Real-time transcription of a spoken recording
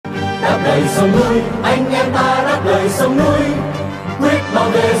đáp lời sông núi, anh em ta đáp lời sông núi, quyết bảo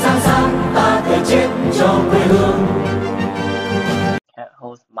vệ Giang Sang, ta thể chết cho quê hương. Can't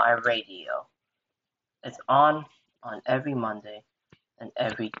Host My Radio. It's on every Monday and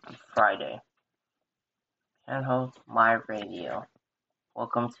every Friday. Can't Host My Radio.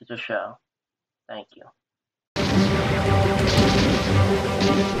 Welcome to the show. Thank you.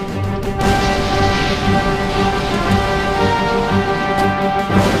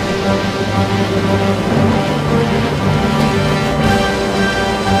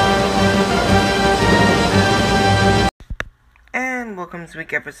 And welcome to this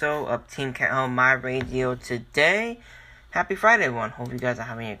week's episode of Team Can't Hold My Radio today. Happy Friday, everyone. Hope you guys are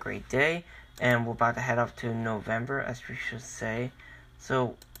having a great day. And we're about to head off to November, as we should say.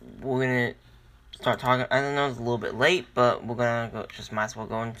 So, we're going to start talking. I don't know, it's a little bit late, but we're going to just might as well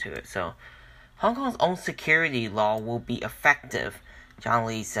go into it. So, Hong Kong's own security law will be effective, John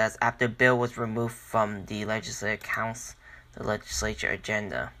Lee says, after the bill was removed from the legislature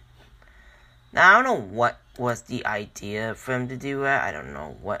agenda. Now, I don't know what was the idea for him to do that. I don't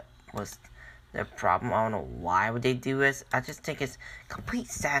know what was the problem. I don't know why would they do this. I just think it's complete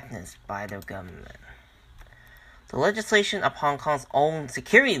sadness by the government. The legislation of Hong Kong's own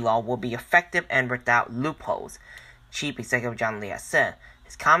security law will be effective and without loopholes, Chief Executive John Lee has said.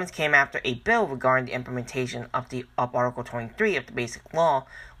 His comments came after a bill regarding the implementation of Article 23 of the Basic Law,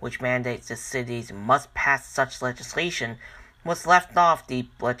 which mandates the cities must pass such legislation, was left off the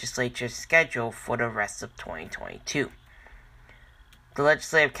legislature's schedule for the rest of 2022. The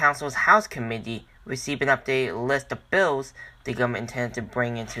Legislative Council's House Committee received an updated list of bills the government intended to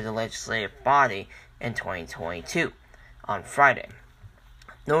bring into the legislative body in 2022 on Friday.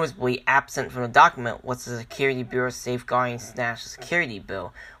 Noticeably absent from the document was the Security Bureau's Safeguarding National Security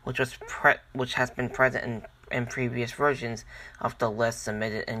Bill, which has been present in previous versions of the list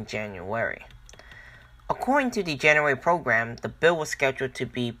submitted in January. According to the January program, the bill was scheduled to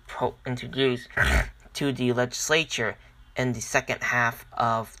be introduced to the legislature in the second half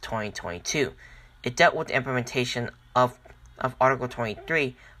of 2022. It dealt with the implementation of Article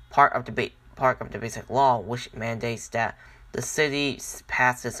 23, part of the Basic Law, which mandates that the city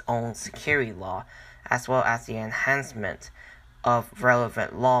pass its own security law, as well as the enhancement of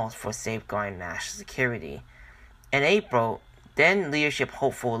relevant laws for safeguarding national security. In April, then leadership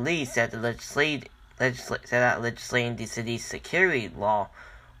hopeful Lee said that legislating the city's security law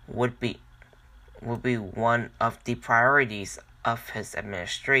would be one of the priorities of his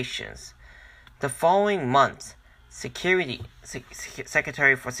administrations. The following month, Secretary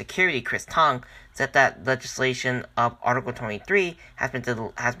for Security Chris Tong said that legislation of Article 23 has been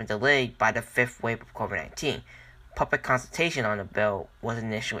delayed by the fifth wave of COVID-19. Public consultation on the bill was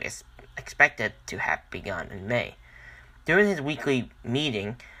initially expected to have begun in May. During his weekly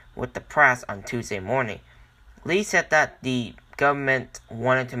meeting with the press on Tuesday morning, Lee said that the government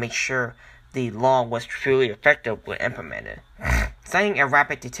wanted to make sure the law was truly effective when implemented. Citing a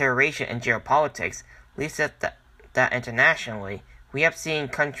rapid deterioration in geopolitics, Lee said that internationally, we have seen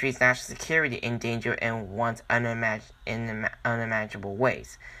countries' national security in danger in once unimaginable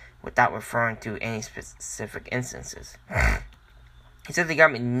ways, without referring to any specific instances. He said the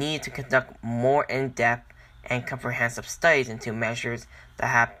government needed to conduct more in-depth and comprehensive studies into measures that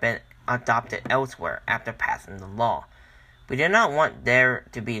have been adopted elsewhere after passing the law. We do not want there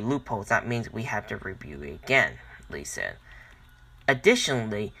to be loopholes. That means we have to review it again, Lee said.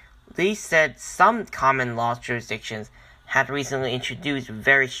 Additionally, Lee said some common law jurisdictions had recently introduced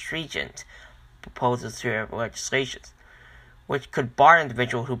very stringent proposals to their legislations, which could bar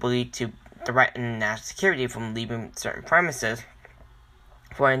individuals who believe to threaten national security from leaving certain premises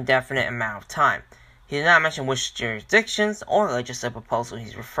for an indefinite amount of time. He did not mention which jurisdictions or legislative proposal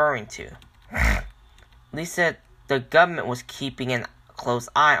he's referring to. Lee said the government was keeping a close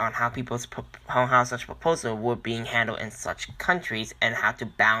eye on how such proposals were being handled in such countries and how to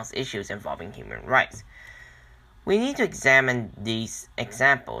balance issues involving human rights. We need to examine these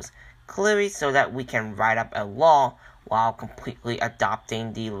examples clearly so that we can write up a law while completely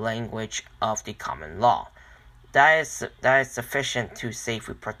adopting the language of the common law. That is sufficient to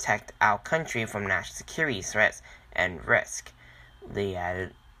safely protect our country from national security threats and risk, Lee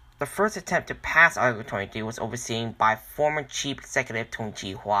added. The first attempt to pass Article 23 was overseen by former Chief Executive Tung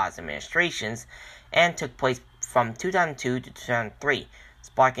Chee-hwa's administrations and took place from 2002 to 2003,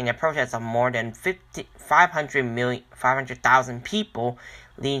 sparking a protest of more than 500,000 people,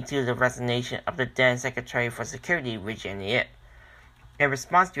 leading to the resignation of the then Secretary for Security, Virginia Yip. In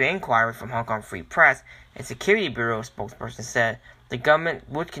response to an inquiry from Hong Kong Free Press, a Security Bureau spokesperson said the government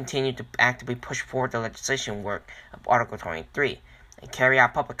would continue to actively push forward the legislation work of Article 23, and carry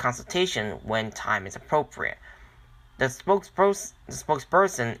out public consultation when time is appropriate. The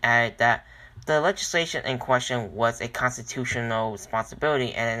spokesperson added that the legislation in question was a constitutional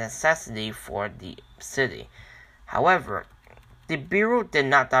responsibility and a necessity for the city. However, the Bureau did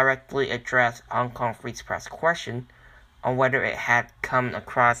not directly address Hong Kong Free Press question on whether it had come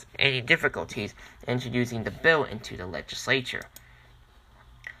across any difficulties introducing the bill into the legislature.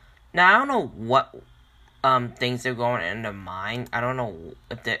 Now, I don't know what things are going in their mind. I don't know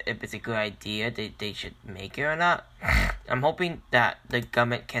if it's a good idea they should make it or not. I'm hoping that the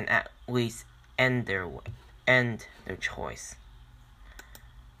government can at least end their choice.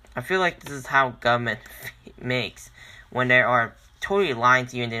 I feel like this is how government makes when they are totally lying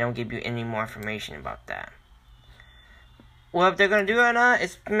to you and they don't give you any more information about that. Well, if they're going to do it or not,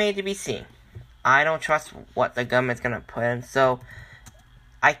 it's made to be seen. I don't trust what the government's going to put in, so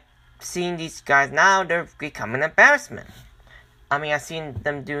I've seen these guys now, they're becoming an embarrassment. I mean, I've seen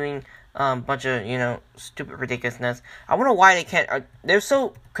them doing a bunch of, stupid ridiculousness. I wonder why they can't, they're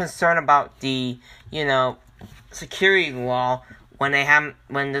so concerned about the, security law when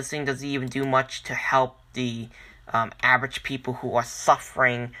this thing doesn't even do much to help the average people who are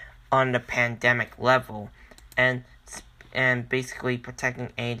suffering on the pandemic level and basically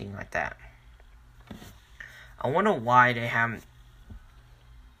protecting anything like that. I wonder why they haven't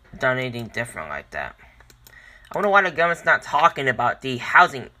done anything different like that. I wonder why the government's not talking about the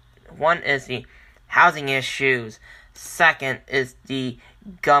housing. One is the housing issues. Second is the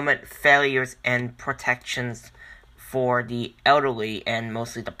government failures and protections for the elderly and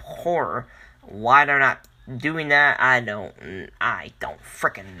mostly the poor. Why they're not doing that, I don't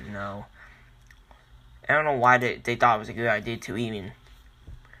freaking know. I don't know why they thought it was a good idea to even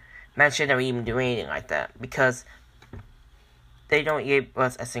mention or even do anything like that. Because they don't give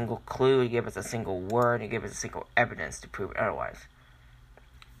us a single clue, they give us a single word, they give us a single evidence to prove otherwise.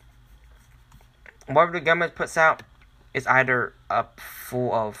 Whatever the government puts out is either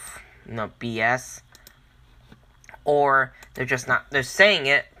full of BS, or they're saying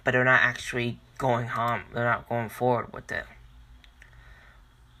it, but they're not actually they're not going forward with it.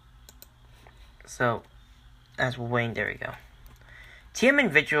 So, as we're waiting, there we go. Tiananmen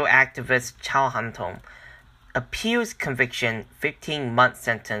Vigil activist Chow Han-tong appeals conviction, 15-month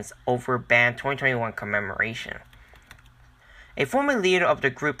sentence over banned 2021 commemoration. A former leader of the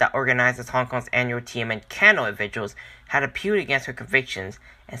group that organizes Hong Kong's annual Tiananmen Candle Vigils had appealed against her convictions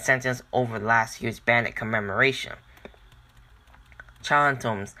and sentence over last year's banned commemoration. Chow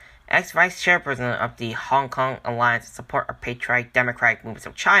Han-tong's ex-vice chairperson of the Hong Kong Alliance to Support of Patriotic Democratic Movements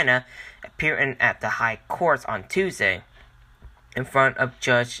of China appeared at the High Courts on Tuesday in front of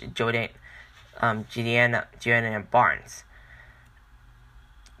Judge Juliana Barnes.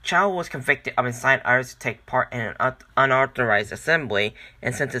 Chow was convicted of inciting others to take part in an unauthorized assembly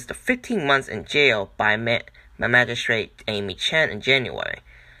and sentenced to 15 months in jail by magistrate Amy Chen in January.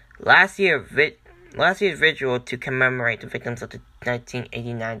 Last year's vigil to commemorate the victims of the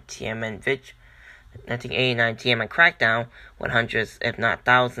 1989 Tiananmen crackdown, when hundreds, if not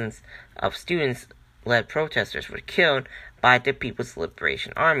thousands, of students-led protesters were killed by the People's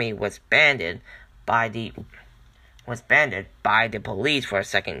Liberation Army, was banded by the police for a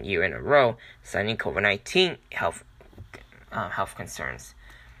second year in a row, citing COVID-19 health concerns.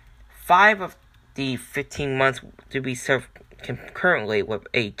 5 of the 15 months to be served concurrently with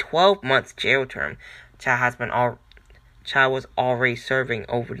a 12-month jail term. Chow was already serving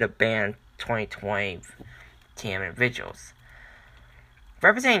over the banned 2020 Tiananmen vigils.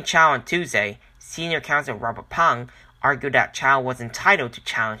 Representing Chow on Tuesday, senior counsel Robert Pang argued that Chow was entitled to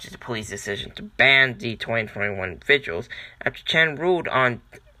challenge the police decision to ban the 2021 vigils after Chen ruled on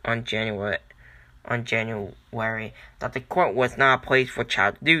January that the court was not a place for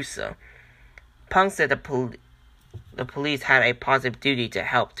Chow to do so. Pang said the police had a positive duty to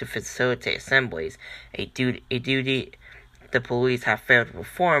help to facilitate assemblies, a duty the police have failed to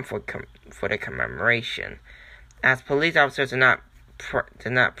perform for the commemoration, as police officers did not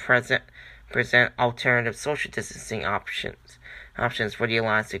present alternative social distancing options for the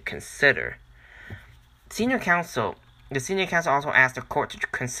alliance to consider. The senior counsel also asked the court to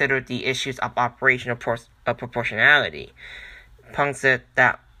consider the issues of operational proportionality. Pang said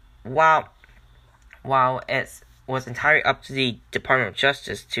that while it was entirely up to the Department of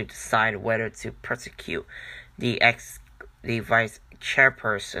Justice to decide whether to prosecute the vice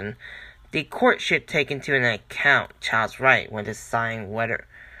chairperson, the court should take into account Chow's right when deciding whether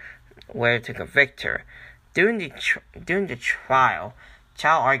to convict her. During the trial,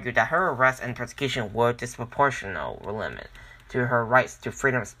 Chow argued that her arrest and prosecution were disproportional limit to her rights to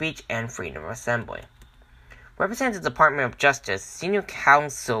freedom of speech and freedom of assembly. Representing the Department of Justice, Senior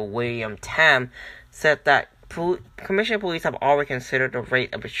Counsel William Tam said that Commissioner Police have already considered the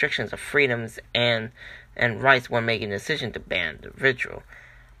rate of restrictions of freedoms and rights when making a decision to ban the ritual.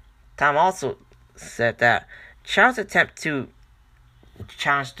 Tam also said that Child's attempt to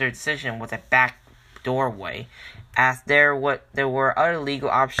challenge their decision was a back doorway, as there were other legal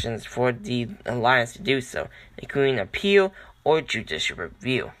options for the alliance to do so, including appeal or judicial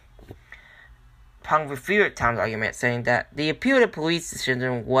review. Pang refuted Tam's argument, saying that the appeal to police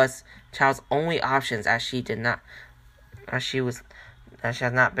decision was Child's only options, as she had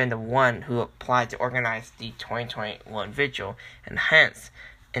not been the one who applied to organize the 2021 vigil, and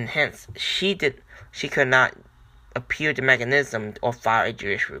hence she could not appeal the mechanism or file a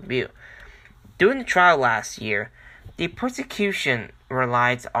judicial review. During the trial last year, the prosecution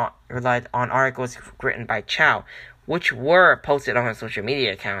relied on articles written by Chow, which were posted on her social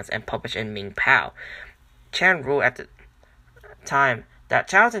media accounts and published in Ming Pao. Chan ruled at the time that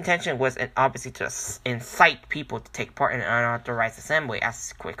Chow's intention was obviously to incite people to take part in an unauthorized assembly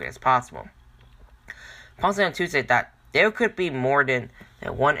as quickly as possible. Pang said on Tuesday that there could be more than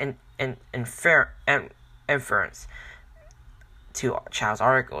one inference to Chow's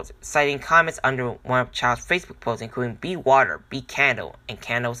articles, citing comments under one of Chow's Facebook posts, including "Be water, be candle, and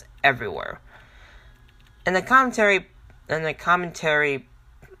candles everywhere." In the commentary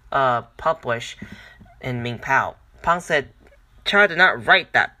published in Ming Pao, Pang said Chow did not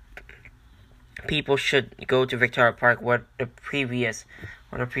write that people should go to Victoria Park where the previous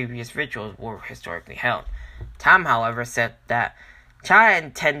rituals were historically held. Tam, however, said that Chow had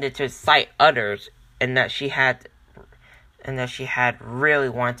intended to cite others, and that she had really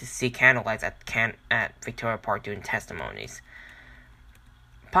wanted to see candlelights at Victoria Park during testimonies.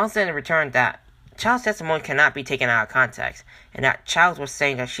 Pang said in return that Chow's testimony cannot be taken out of context, and that Chow was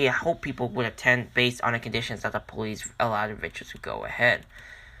saying that she hoped people would attend based on the conditions that the police allowed the rituals to go ahead.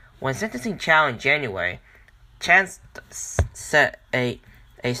 When sentencing Chow in January, Chan set a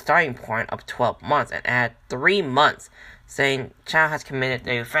starting point of 12 months and added 3 months, saying Chow has committed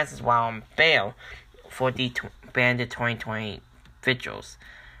the offenses while on bail for the banned 2020 vigils.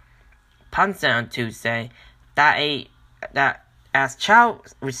 Pang said on Tuesday that as Chow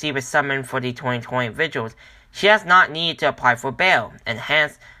received a summons for the 2020 vigils, she has not needed to apply for bail, and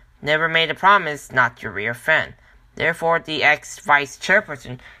hence never made a promise not to reoffend. Therefore, the ex-vice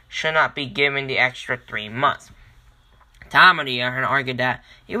chairperson should not be given the extra 3 months. Tam, on the other hand, argued that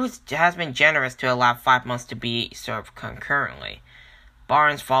it has been generous to allow 5 months to be served concurrently.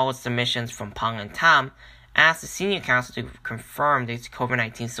 Barnes followed submissions from Pang and Tam, asked the senior counsel to confirm the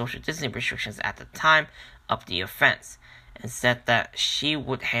COVID-19 social distancing restrictions at the time of the offense, and said that she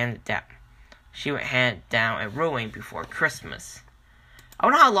would hand down a ruling before Christmas. I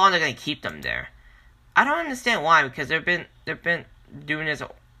wonder how long they're going to keep them there. I don't understand why, because they've been doing this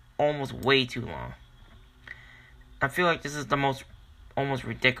almost way too long. I feel like this is the almost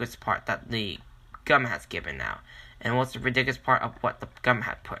ridiculous part that the government has given out, and what's the ridiculous part of what the government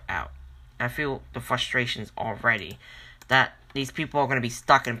had put out. I feel the frustrations already that these people are going to be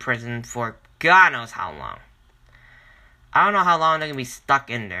stuck in prison for God knows how long. I don't know how long they're going to be stuck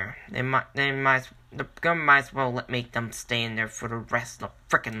in there. The government might as well make them stay in there for the rest of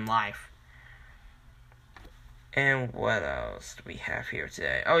their freaking life. And what else do we have here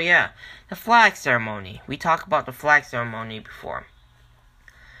today? Oh yeah, the flag ceremony. We talked about the flag ceremony before.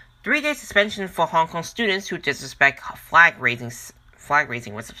 3-day suspension for Hong Kong students who disrespect flag raising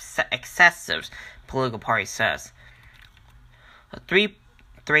was excessive, political party says. The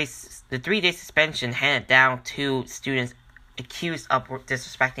 3-day suspension handed down to students accused of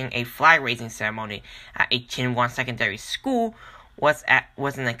disrespecting a flag-raising ceremony at a Chinwon secondary school was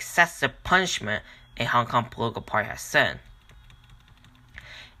an excessive punishment, a Hong Kong political party has said.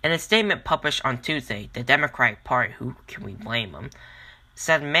 In a statement published on Tuesday, the Democratic Party, who can we blame them,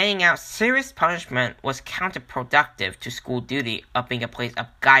 said meting out serious punishment was counterproductive to school duty of being a place of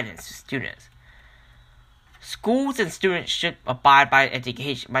guidance to students. Schools and students should abide by the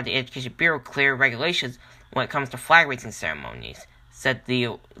Education Bureau clear regulations when it comes to flag-raising ceremonies, said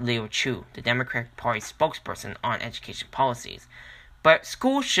Leo Chu, the Democratic Party spokesperson on education policies. But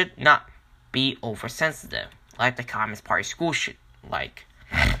schools should not be oversensitive, like the Communist Party schools should like.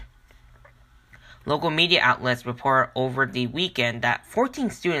 Local media outlets reported over the weekend that 14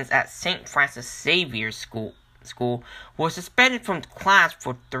 students at St. Francis Xavier School were suspended from class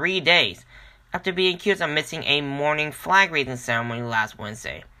for 3 days after being accused of missing a morning flag-raising ceremony last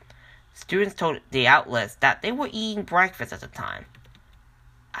Wednesday. Students told the outlets that they were eating breakfast at the time.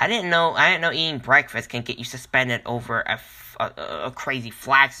 I didn't know eating breakfast can get you suspended over a crazy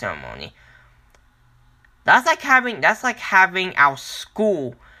flag ceremony. That's like having our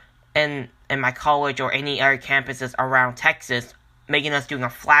school in my college or any other campuses around Texas making us doing a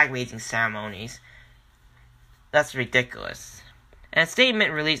flag raising ceremonies. That's ridiculous. In a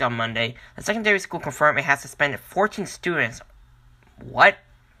statement released on Monday, the secondary school confirmed it has suspended 14 students. What?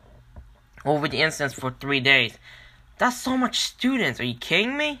 Over the incidents for 3 days. That's so much students. Are you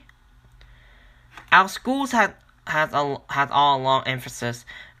kidding me? Our schools has all along emphasis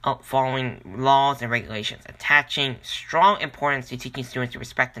following laws and regulations, attaching strong importance to teaching students to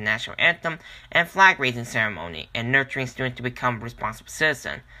respect the national anthem and flag raising ceremony, and nurturing students to become responsible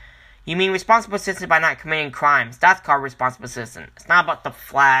citizens. You mean responsible citizen by not committing crimes? That's called responsible citizen. It's not about the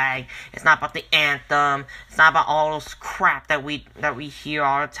flag. It's not about the anthem. It's not about all those crap that we hear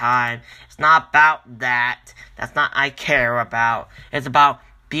all the time. It's not about that. That's not I care about. It's about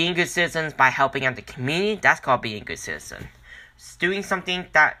being good citizens by helping out the community. That's called being a good citizen. It's doing something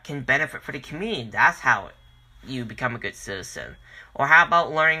that can benefit for the community. That's how you become a good citizen. Or how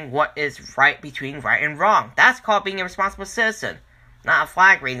about learning what is right between right and wrong? That's called being a responsible citizen. Not a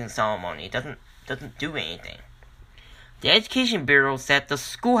flag raising ceremony. It doesn't do anything. The Education Bureau said the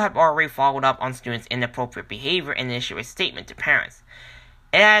school had already followed up on students' inappropriate behavior and issued a statement to parents.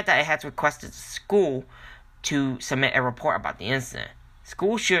 It added that it had requested the school to submit a report about the incident.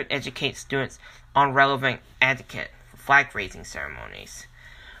 Schools should educate students on relevant etiquette for flag raising ceremonies.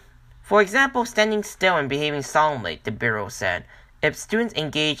 For example, standing still and behaving solemnly, the Bureau said. If students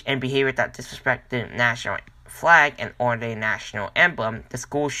engage in behavior that disrespects the national flag and or the national emblem, the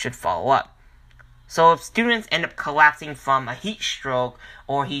school should follow up. So if students end up collapsing from a heat stroke,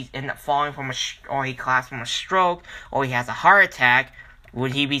 or he end up falling from or he collapsed from a stroke, or he has a heart attack,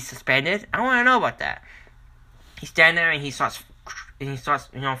 would he be suspended? I want to know about that. He's standing there and he starts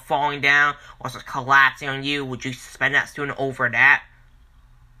falling down or starts collapsing on you. Would you suspend that student over that?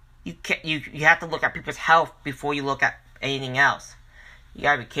 You have to look at people's health before you look at anything else. You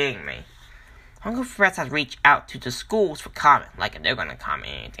gotta be kidding me. Hong Kong Press has reached out to the schools for comment, like if they're gonna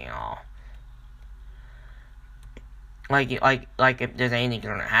comment anything at all. Like if there's anything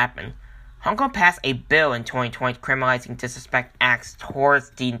gonna happen. Hong Kong passed a bill in 2020 criminalizing disrespect acts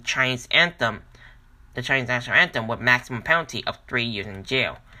towards the Chinese anthem, the Chinese national anthem, with maximum penalty of 3 years in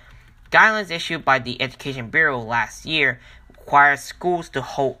jail. Guidelines issued by the Education Bureau last year require schools to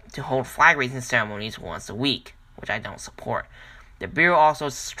hold flag raising ceremonies once a week, which I don't support. The Bureau also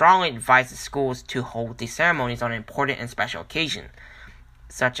strongly advises schools to hold these ceremonies on important and special occasions,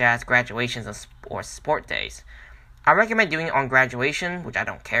 such as graduations or sport days. I recommend doing it on graduation, which I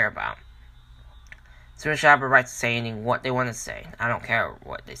don't care about. Students should have the right to say anything what they want to say. I don't care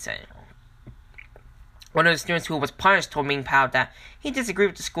what they say. One of the students who was punished told Ming Pao that he disagreed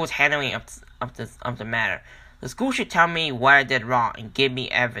with the school's handling of the matter. The school should tell me what I did wrong and give me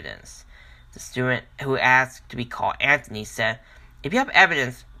evidence. The student who asked to be called Anthony said, "If you have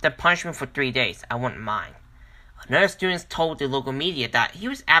evidence, then punish me for 3 days. I wouldn't mind." Another student told the local media that he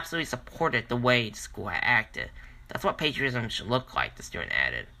was absolutely supported the way the school had acted. That's what patriotism should look like, the student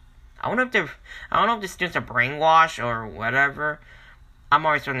added. I don't know if the students are brainwashed or whatever. I'm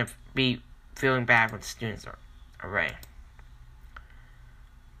always going to be feeling bad for the students already.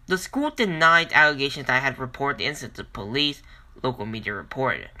 The school denied allegations that I had reported the incident to police, local media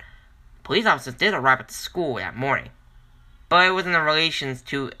reported. Police officers did arrive at the school that morning, but it was in relation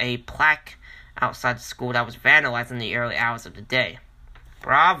to a plaque outside the school that was vandalized in the early hours of the day.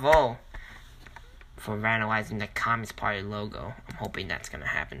 Bravo for vandalizing the Communist Party logo. I'm hoping that's going to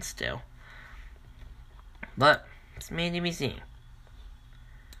happen still. But it's made to be seen.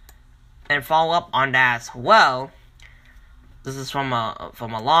 And follow up on that as well. This is from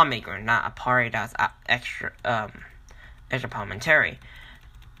a lawmaker, not a party that's extra parliamentary.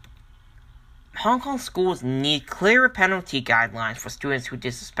 Hong Kong schools need clearer penalty guidelines for students who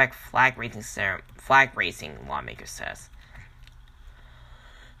disrespect flag raising, lawmaker says.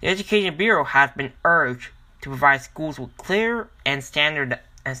 The Education Bureau has been urged to provide schools with clear and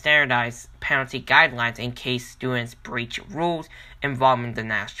standardized penalty guidelines in case students breach rules involving the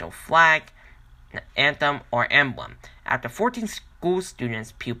national flag, anthem, or emblem. After 14 school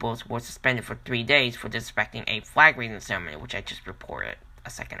students' pupils were suspended for 3 days for disrespecting a flag raising ceremony, which I just reported a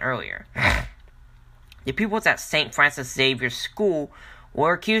second earlier. The pupils at St. Francis Xavier School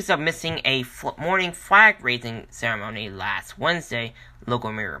were accused of missing a morning flag-raising ceremony last Wednesday,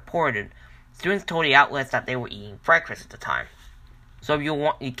 local media reported. Students told the outlets that they were eating breakfast at the time. So if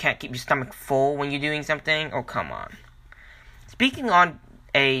you can't keep your stomach full when you're doing something? Oh, come on. Speaking on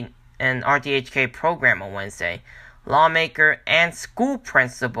an RTHK program on Wednesday, lawmaker and school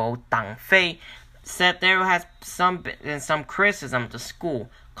principal Dang Fei said there has been some criticism of the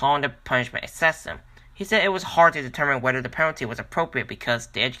school, calling the punishment excessive. He said it was hard to determine whether the penalty was appropriate because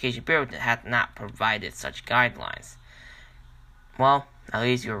the Education Bureau had not provided such guidelines. Well, at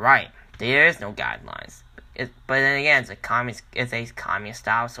least you're right. There is no guidelines. But then again, it's a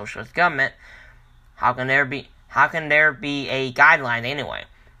communist-style socialist government. How can there be a guideline anyway?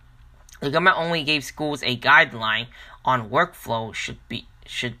 The government only gave schools a guideline on workflow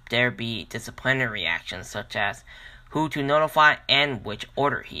should there be disciplinary actions such as who to notify and which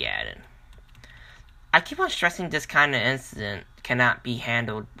order, he added. I keep on stressing this kind of incident cannot be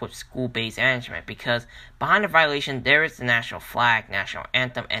handled with school-based management because behind the violation there is the national flag, national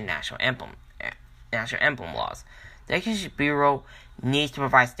anthem, and national emblem laws. The Education Bureau needs to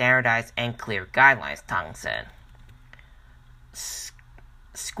provide standardized and clear guidelines, Tang said.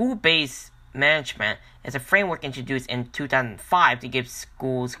 School-based management is a framework introduced in 2005 to give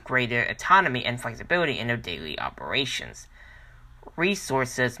schools greater autonomy and flexibility in their daily operations.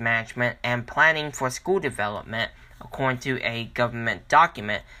 Resources management and planning for school development, according to a government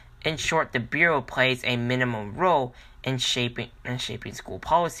document. In short, the Bureau plays a minimum role in shaping school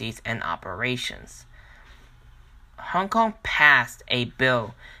policies and operations. Hong Kong passed a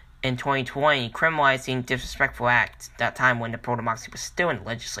bill in 2020 criminalizing disrespectful acts, that time when the pro-democracy was still in the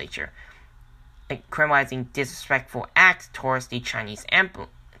legislature, criminalizing disrespectful acts towards the Chinese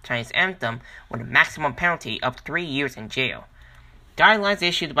anthem with a maximum penalty of 3 years in jail. Guidelines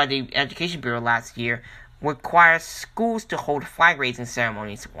issued by the Education Bureau last year require schools to hold flag-raising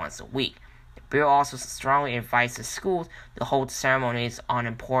ceremonies once a week. The Bureau also strongly advises schools to hold ceremonies on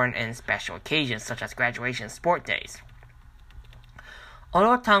important and special occasions such as graduation and sport days.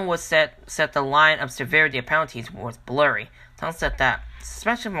 Although Tang was said the line of severity of penalties was blurry, Tang said that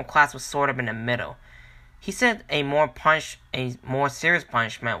suspension from class was sort of in the middle. He said a more serious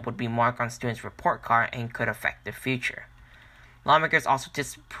punishment would be marked on students' report card and could affect their future. Lawmakers also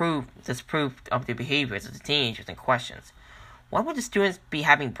disapproved of the behaviors of the teenagers in questions. Why would the students be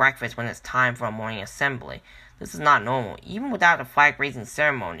having breakfast when it's time for a morning assembly? This is not normal. Even without a flag-raising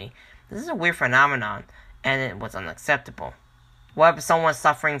ceremony, this is a weird phenomenon, and it was unacceptable. What if someone's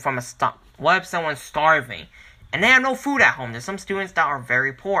what if someone's starving, and they have no food at home? There's some students that are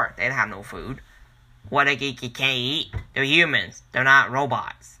very poor. They don't have no food. What they can't eat? They're humans. They're not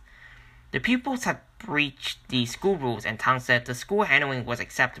robots. The pupils had breached the school rules, and Tang said the school handling was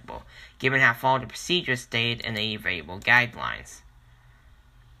acceptable, given how far the procedures stayed in the available guidelines.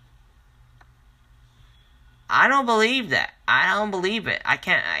 I don't believe that. I don't believe it. I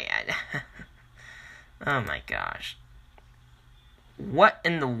can't. Oh my gosh. What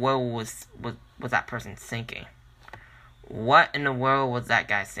in the world was that person thinking? What in the world was that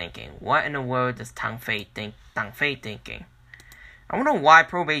guy thinking? What in the world does Tang Fei thinking? I wonder why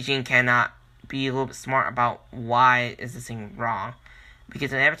pro-Beijing cannot be a little bit smart about why is this thing wrong.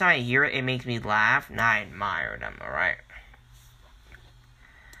 Because every time I hear it, it makes me laugh, and I admire them, alright?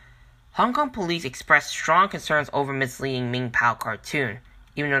 Hong Kong police expressed strong concerns over misleading Ming Pao cartoon,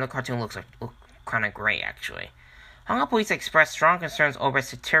 even though the cartoon looks kind of great, actually. Hong Kong police expressed strong concerns over a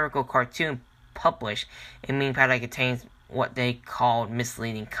satirical cartoon published in Ming Pao that contains what they called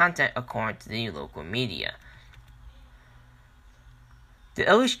misleading content, according to the local media. The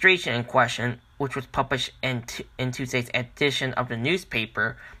illustration in question, which was published in Tuesday's edition of the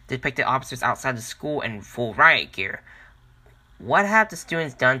newspaper, depicted officers outside the school in full riot gear. What have the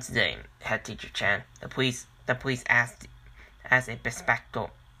students done today? Head teacher Chan. The police asked a bespectacled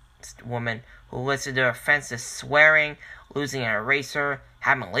woman who listed their offenses: swearing, losing an eraser,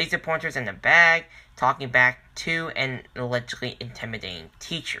 having laser pointers in the bag, talking back to and allegedly intimidating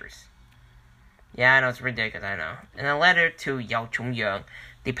teachers. Yeah, I know, it's ridiculous, I know. In a letter to Yao Chongyang,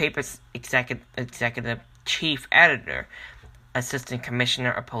 the paper's executive chief editor, Assistant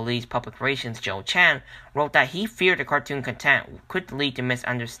Commissioner of Police Public Relations Joe Chan, wrote that he feared the cartoon content could lead to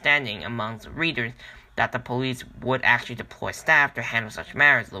misunderstanding amongst readers that the police would actually deploy staff to handle such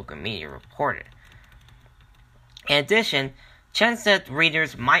matters, local media reported. In addition, Chen said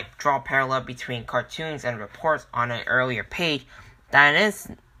readers might draw parallel between cartoons and reports on an earlier page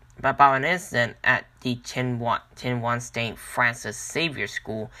about an incident at the Tin Wan St. Francis Xavier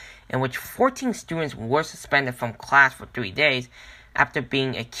School in which 14 students were suspended from class for 3 days after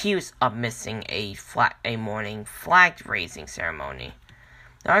being accused of missing a morning flag-raising ceremony.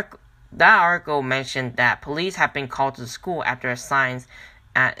 That article mentioned that police had been called to the school after a sign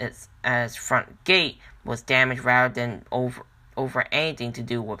at its front gate was damaged rather than over anything to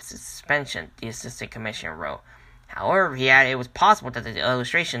do with suspension, the assistant commissioner wrote. However, he added it was possible that the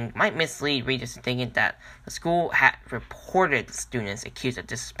illustration might mislead readers into thinking that the school had reported students accused of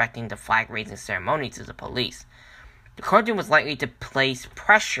disrespecting the flag-raising ceremony to the police. The cartoon was likely to place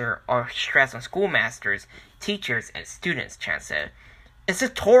pressure or stress on schoolmasters, teachers, and students, Chan said. It's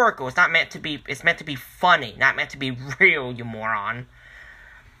historical. It's meant to be funny, not meant to be real, you moron.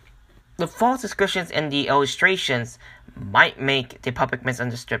 The false descriptions in the illustrations might make the public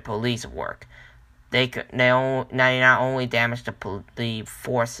misunderstood police work. They not only damage the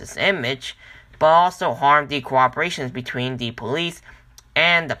force's image, but also harm the cooperations between the police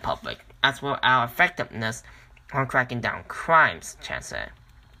and the public, as well as our effectiveness on cracking down crimes, Chan said.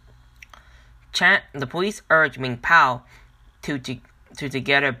 The police urged Ming Pao to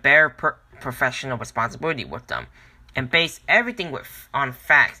together bear professional responsibility with them, and base everything on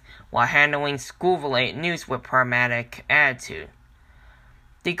facts while handling school-related news with pragmatic attitude.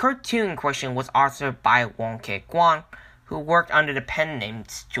 The cartoon in question was authored by Wong Ke-kwang, who worked under the pen name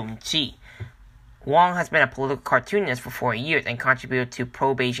Jun Ji. Wong has been a political cartoonist for 4 years and contributed to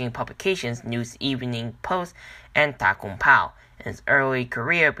pro-Beijing publications News Evening Post and Da Kung Pao in his early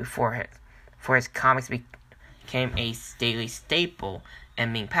career before his comics became a daily staple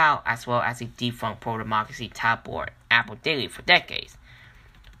in Ming Pao, as well as a defunct pro-democracy tabloid Apple Daily for decades.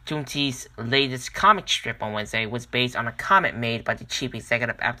 Junji's latest comic strip on Wednesday was based on a comment made by the chief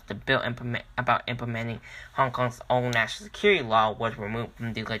executive after the bill about implementing Hong Kong's own national security law was removed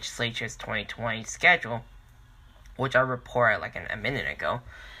from the legislature's 2020 schedule, which I reported like a minute ago.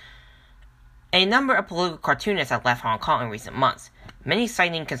 A number of political cartoonists have left Hong Kong in recent months, many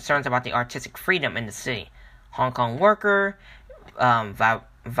citing concerns about the artistic freedom in the city. Hong Kong worker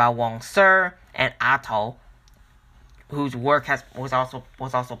Val Wong Sir and Atto, whose work was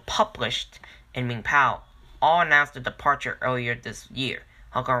also published in Ming Pao, all announced their departure earlier this year.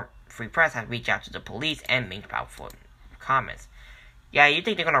 Hong Kong Free Press has reached out to the police and Ming Pao for comments. Yeah, you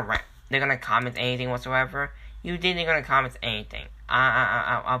think they're gonna comment anything whatsoever? You think they're gonna comment anything?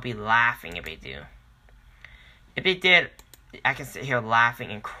 I'll be laughing if they do. If they did, I can sit here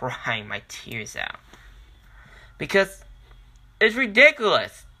laughing and crying my tears out. Because it's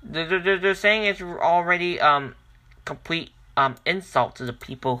ridiculous. They're saying it's already complete insult to the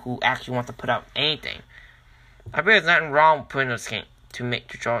people who actually want to put out anything. I bet there's nothing wrong with putting those things to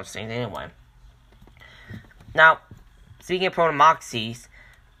draw those things anyway. Now, speaking of pro-democracies,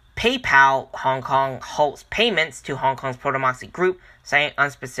 PayPal Hong Kong halts payments to Hong Kong's pro-democracy group, citing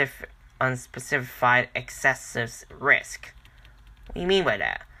unspecified excessive risk. What do you mean by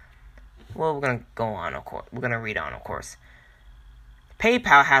that? Well, we're gonna go on, of course. We're gonna read on, of course.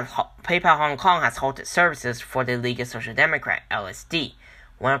 PayPal Hong Kong has halted services for the League of Social Democrats (LSD),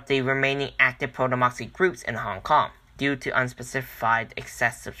 one of the remaining active pro-democracy groups in Hong Kong, due to unspecified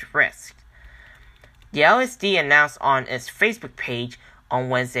excessive risk. The LSD announced on its Facebook page on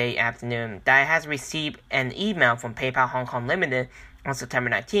Wednesday afternoon that it has received an email from PayPal Hong Kong Limited on September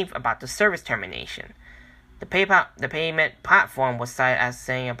 19th about the service termination. The payment platform was cited as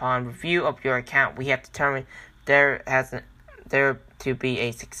saying, upon review of your account, we have determined there to be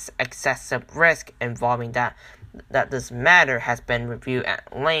a excessive risk involving that this matter has been reviewed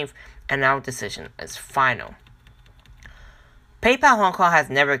at length and our decision is final. PayPal Hong Kong has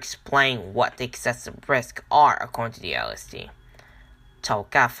never explained what the excessive risks are, according to the LSD. Chao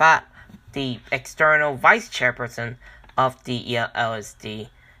Ga-fat, the external vice chairperson of the LSD,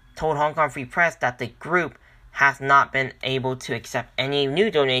 told Hong Kong Free Press that the group has not been able to accept any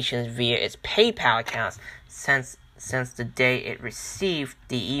new donations via its PayPal accounts since the day it received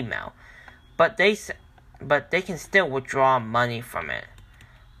the email, but they can still withdraw money from it.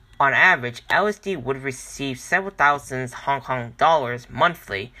 On average, LSD would receive several thousand Hong Kong dollars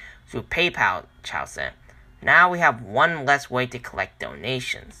monthly through PayPal, Chow said. Now we have one less way to collect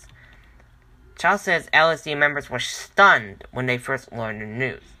donations. Chow says LSD members were stunned when they first learned the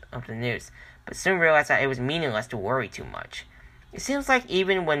news, but soon realized that it was meaningless to worry too much. It seems like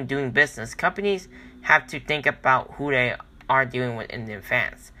even when doing business, companies have to think about who they are dealing with in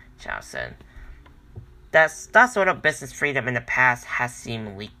advance, Chow said. That sort of business freedom in the past has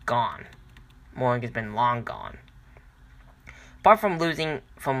seemingly gone. More like it's been long gone. Apart from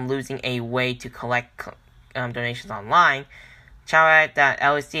losing a way to collect donations online, Chow added that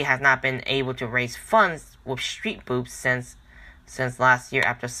LSD has not been able to raise funds with street booths since last year,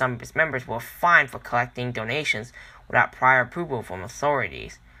 after some of its members were fined for collecting donations without prior approval from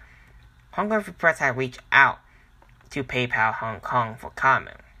authorities. Hong Kong Free Press had reached out to PayPal Hong Kong for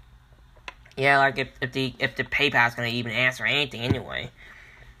comment. Yeah, like if the PayPal is gonna even answer anything anyway.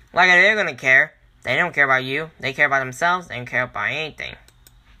 Like they're gonna care. They don't care about you. They care about themselves. They don't care about anything.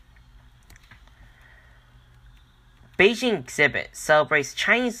 Beijing exhibit celebrates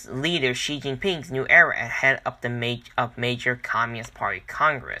Chinese leader Xi Jinping's new era ahead of the major Communist Party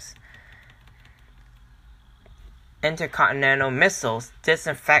Congress. intercontinental missiles,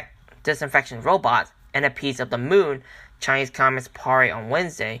 disinfection robots, and a piece of the moon, Chinese Communist Party on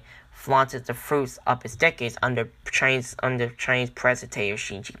Wednesday flaunted the fruits of its decades under Chinese President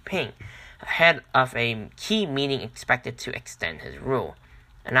Xi Jinping, ahead of a key meeting expected to extend his rule.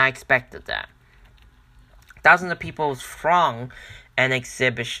 And I expected that. Thousands of people thronged an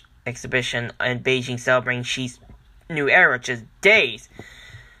exhibition in Beijing celebrating Xi's new era just days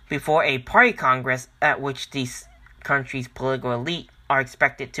before a party congress at which these country's political elite are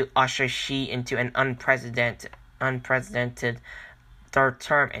expected to usher Xi into an unprecedented third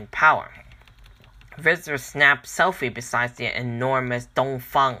term in power. Visitors snapped selfie beside the enormous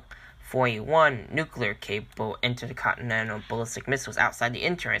Dongfang 41 nuclear-capable intercontinental ballistic missiles outside the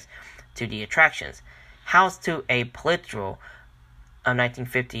entrance to the attractions, housed to a politburo, a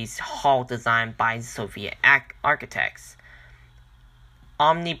 1950s hall designed by Soviet architects.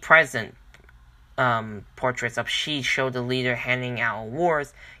 Omnipresent portraits of Xi show the leader handing out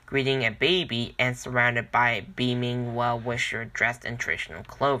awards, greeting a baby, and surrounded by a beaming well-wisher dressed in traditional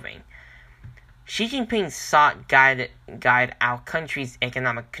clothing. Xi Jinping sought guide our country's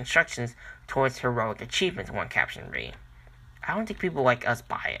economic constructions towards heroic achievements, one caption read. I don't think people like us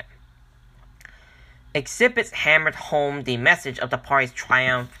buy it. Exhibits hammered home the message of the party's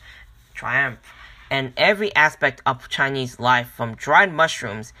triumph, and every aspect of Chinese life, from dried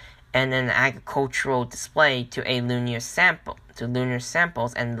mushrooms and an agricultural display to lunar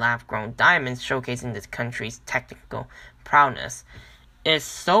samples and lab-grown diamonds showcasing this country's technical prowess. It is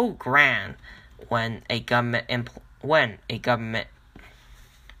so grand when a government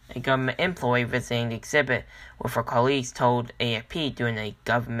employee visiting the exhibit with her colleagues told AFP during a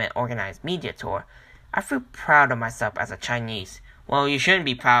government-organized media tour, I feel proud of myself as a Chinese. Well, you shouldn't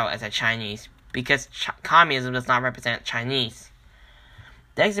be proud as a Chinese, because communism does not represent Chinese.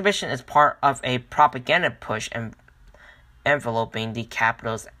 The exhibition is part of a propaganda push enveloping the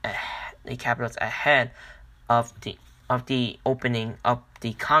capitals ahead of the opening of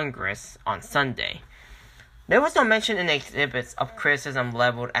the Congress on Sunday. There was no mention in the exhibits of criticism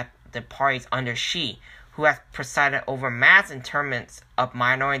leveled at the parties under Xi, who has presided over mass internments of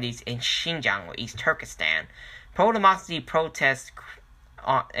minorities in Xinjiang or East Turkestan, pro-democracy protests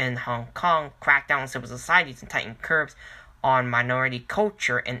in Hong Kong, crackdown on civil societies, and tightened curbs on minority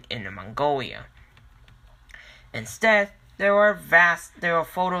culture in Inner Mongolia. Instead, there were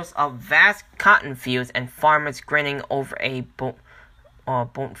photos of vast cotton fields and farmers grinning over a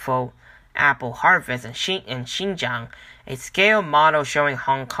bountiful apple harvest in Xinjiang, a scale model showing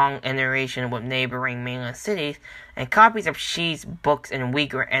Hong Kong integration with neighboring mainland cities, and copies of Xi's books in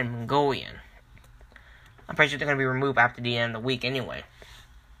Uyghur and Mongolian. I'm pretty sure they're going to be removed after the end of the week anyway.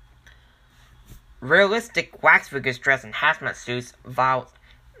 Realistic wax figures dressed in hazmat suits,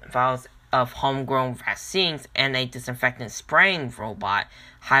 vials of homegrown vaccines, and a disinfectant spraying robot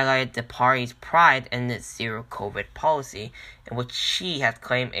highlighted the party's pride in its zero-COVID policy, in which Xi has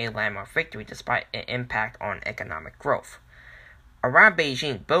claimed a landmark victory despite its impact on economic growth. Around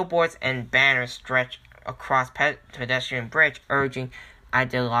Beijing, billboards and banners stretch across pedestrian bridge urging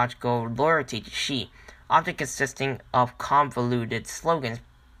ideological loyalty to Xi, often consisting of convoluted slogans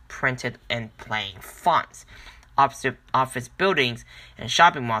printed in plain fonts. Office buildings and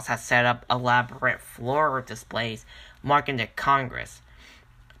shopping malls have set up elaborate floral displays marking the Congress.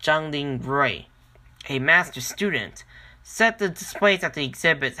 Zhang Lingrui, a master's student, said the displays at the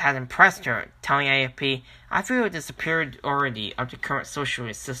exhibits had impressed her, telling AFP, I feel the superiority of the current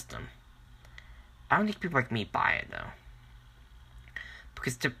socialist system. I don't think people like me buy it, though.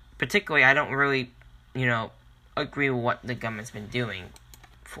 Because particularly, I don't really, agree with what the government's been doing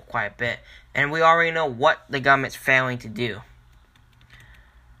for quite a bit. And we already know what the government's failing to do.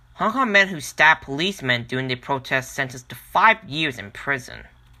 Hong Kong men who stabbed policemen during the protest sentenced to 5 years in prison.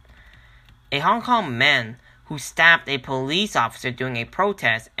 A Hong Kong man who stabbed a police officer during a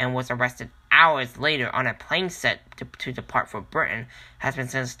protest and was arrested hours later on a plane set to depart for Britain has been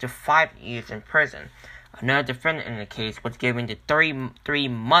sentenced to 5 years in prison. Another defendant in the case was given the 33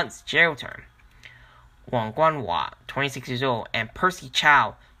 months jail term. Wang Guanhua, 26 years old, and Percy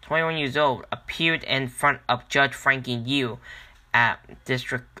Chow, 21 years old, appeared in front of Judge Frankie Yu at the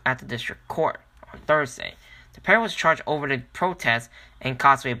district court on Thursday. The pair was charged over the protest in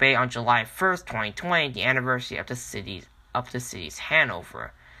Causeway Bay on July 1st, 2020, the anniversary of the city's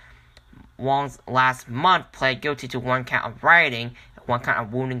handover. Wang last month pled guilty to 1 count of rioting and 1 count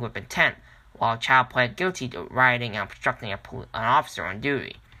of wounding with intent, while Chow pled guilty to rioting and obstructing an officer on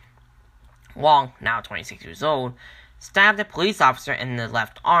duty. Wang, now 26 years old, stabbed a police officer in the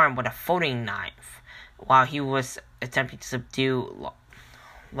left arm with a folding knife while he was attempting to subdue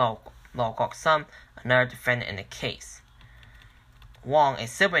Lau Kok Sum, another defendant in the case. Wong, a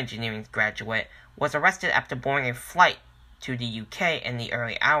civil engineering graduate, was arrested after boarding a flight to the UK in the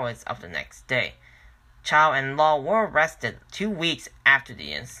early hours of the next day. Chow and Law were arrested 2 weeks after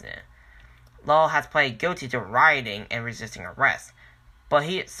the incident. Law has pleaded guilty to rioting and resisting arrest, but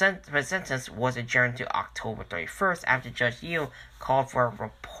his sentence was adjourned to October 31st after Judge Yu called for a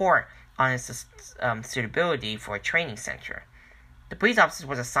report on his suitability for a training center. The police officer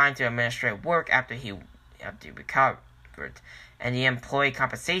was assigned to administrative work after he recovered, and the Employee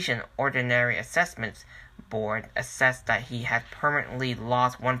Compensation Ordinary Assessments Board assessed that he had permanently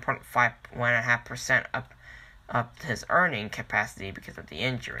lost 1.5% of his earning capacity because of the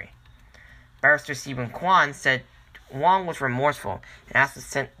injury. Barrister Stephen Kwan said Wong was remorseful and asked the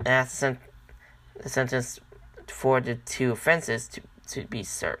sentence for the two offenses to be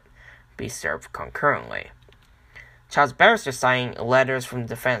served concurrently. Chow's barrister, signing letters from the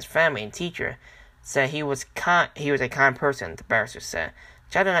defendant's family and teacher, said he was a kind person. The barrister said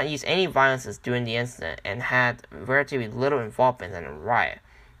Chow did not use any violence during the incident and had relatively little involvement in the riot.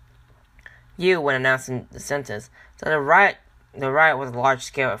 Yu, when announcing the sentence, said the riot was a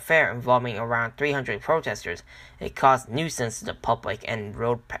large-scale affair involving around 300 protesters. It caused nuisance to the public and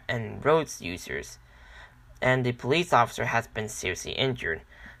roads users, and the police officer has been seriously injured.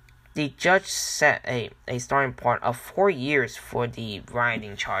 The judge set a starting point of 4 years for the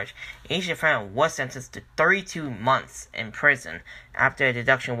rioting charge. Each defendant was sentenced to 32 months in prison after a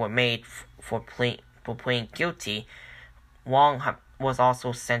deduction was made for pleading guilty. Wong was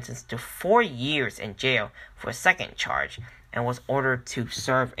also sentenced to 4 years in jail for a second charge and was ordered to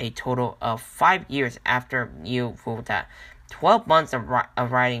serve a total of 5 years after Yu ruled that 12 months of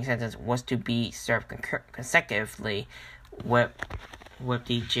rioting sentence was to be served consecutively with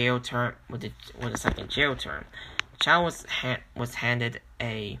the jail term with the second jail term. Chow was handed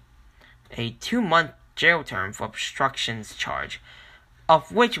a 2-month jail term for obstructions charge,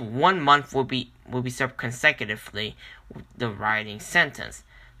 of which 1 month will be served consecutively with the rioting sentence.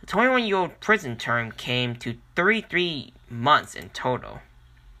 The 21-year-old prison term came to 33 months in total.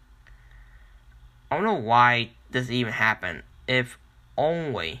 I don't know why this even happened. If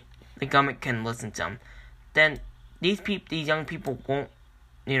only the government can listen to them, then these young people won't,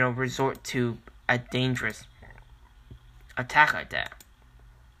 resort to a dangerous attack like that.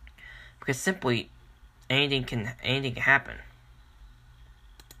 Because simply anything can happen,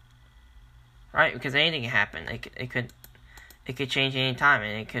 right? Because anything can happen. It could change any time,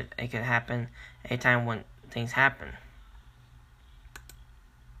 and it could happen anytime when things happen.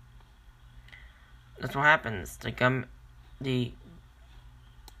 That's what happens. The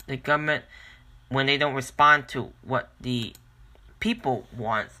government, when they don't respond to what the people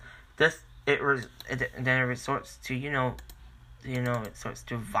want, then it resorts to it sorts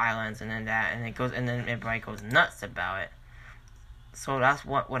to violence, and then everybody goes nuts about it. So that's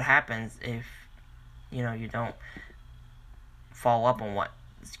what happens if you don't follow up on what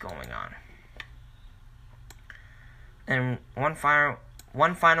is going on. And one final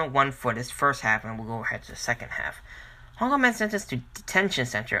one for this first half, and we'll go ahead to the second half. Hong Kong man sentenced to detention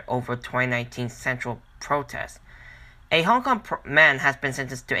center over 2019 central protest. A Hong Kong man has been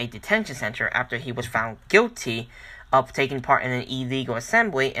sentenced to a detention center after he was found guilty of taking part in an illegal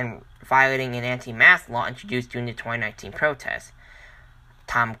assembly and violating an anti-mask law introduced during the 2019 protest.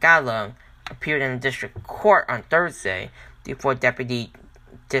 Tom Galung appeared in the district court on Thursday before Deputy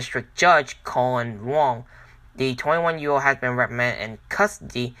District Judge Colin Wong. The 21-year-old has been remanded in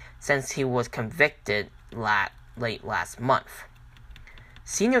custody since he was convicted late last month.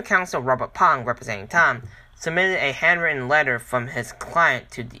 Senior counsel Robert Pang, representing Tom, submitted a handwritten letter from his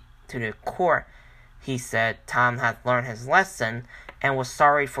client to the court. He said Tom had learned his lesson and was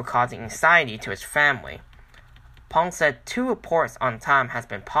sorry for causing anxiety to his family. Pang said 2 reports on Tom has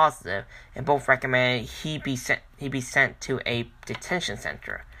been positive, and both recommended he be sent to a detention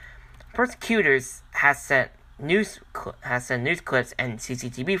center. Prosecutors has sent news clips and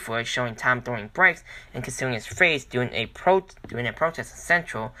CCTV footage showing Tom throwing bricks and concealing his face during a protest in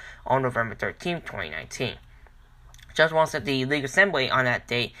Central on November 13, 2019. Judge Wong said the illegal assembly on that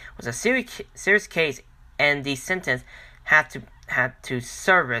date was a serious case, and the sentence had to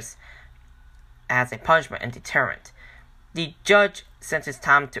service as a punishment and deterrent. The judge sentenced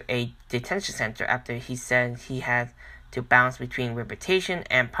Tom to a detention center after he said he had to balance between rehabilitation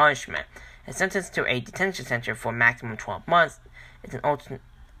and punishment. A sentence to a detention center for maximum 12 months is an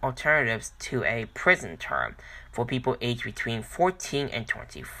alternative to a prison term for people aged between 14 and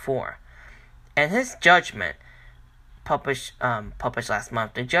 24. In his judgment, published last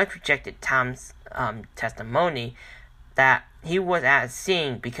month, the judge rejected Tom's testimony that he was at a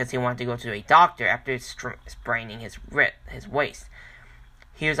scene because he wanted to go to a doctor after spraining his waist.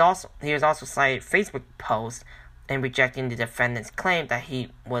 He was also cited Facebook posts and rejecting the defendant's claim that he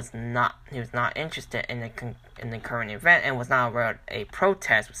was not interested in the current event and was not aware a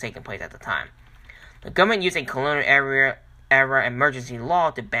protest was taking place at the time. The government used a colonial era emergency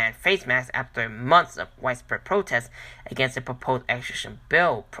law to ban face masks after months of widespread protests against the proposed extradition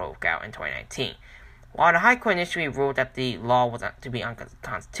bill broke out in 2019. While the High Court initially ruled that the law was to be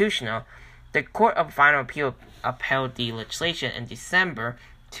unconstitutional, the Court of Final Appeal upheld the legislation in December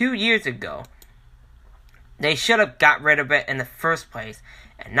 2 years ago. They should have got rid of it in the first place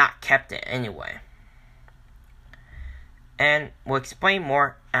and not kept it anyway. And we'll explain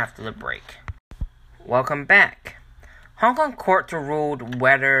more after the break. Welcome back. Hong Kong court ruled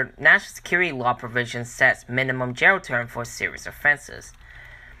whether national security law provision sets minimum jail term for serious offenses.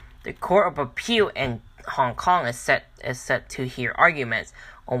 The Court of Appeal in Hong Kong is set to hear arguments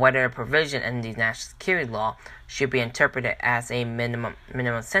on whether a provision in the national security law should be interpreted as a minimum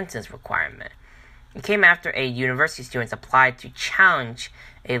sentence requirement. It came after a university student applied to challenge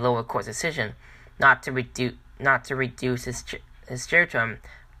a lower court decision not to reduce his jail term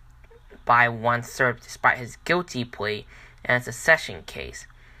by 1/3 despite his guilty plea in a secession case.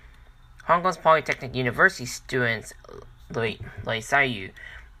 Hong Kong's Polytechnic University students Lui Saiyu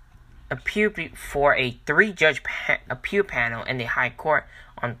appealed before a 3-judge appeal panel in the High Court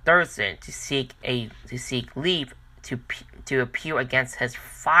on Thursday to seek leave to appeal against his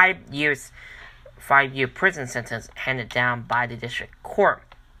 5-year prison sentence handed down by the district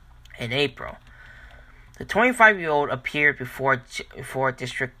court in April. The 25-year-old appeared before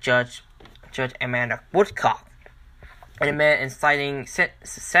District Judge Amanda Woodcock and admitted inciting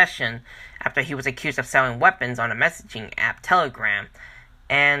secession after he was accused of selling weapons on a messaging app Telegram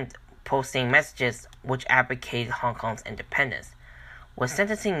and posting messages which advocated Hong Kong's independence. With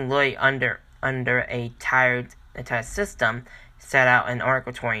sentencing Lui under a tiered system set out in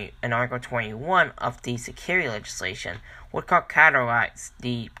Article 21 of the security legislation, Woodcock categorized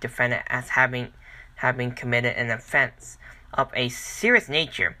the defendant as having committed an offense of a serious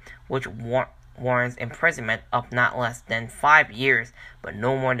nature which warrants imprisonment of not less than 5 years but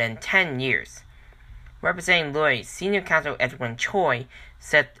no more than 10 years. Representing Lui, senior counsel Edwin Choi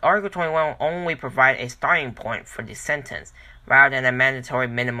said Article 21 only provided a starting point for the sentence, rather than a mandatory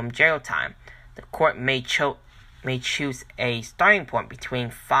minimum jail time. The court may choose a starting point between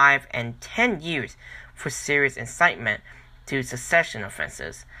 5 and 10 years for serious incitement to secession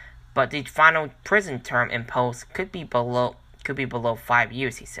offenses, but the final prison term imposed could be below 5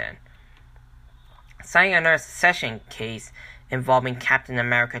 years, he said. Citing another secession case involving Captain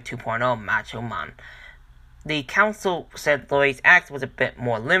America 2.0 Macho Man, the counsel said Lui's act was a bit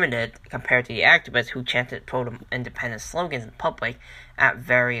more limited compared to the activists who chanted pro-independence slogans in public at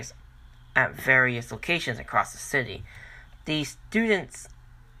various locations across the city. The students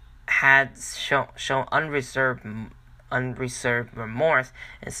had shown unreserved remorse,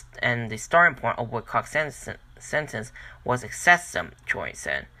 and the starting point of Woodcock's sentence was excessive, Choi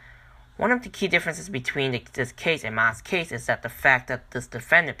said. One of the key differences between this case and Ma's case is that the fact that this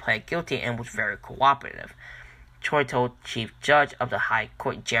defendant pled guilty and was very cooperative. Choi told Chief Judge of the High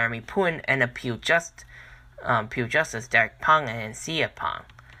Court Jeremy Poon and Appeal Justice Derek Pang and Sia Pang.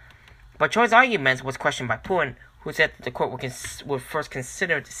 But Choi's arguments was questioned by Poon, who said that the court would first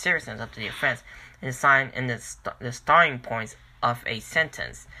consider the seriousness of the offense and assign in the starting points of a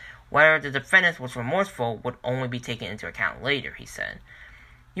sentence. Whether the defendant was remorseful would only be taken into account later, he said.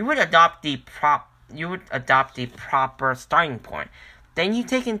 You would adopt the proper starting point. Then you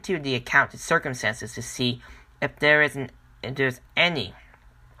take into the account the circumstances to see if there's any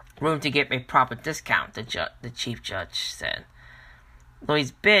room to give a proper discount, the Chief Judge said.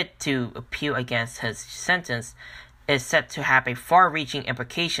 Lui's bid to appeal against his sentence is set to have far-reaching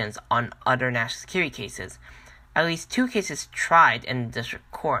implications on other national security cases. At least 2 cases tried in the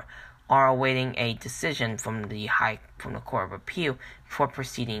district court are awaiting a decision from the Court of Appeal before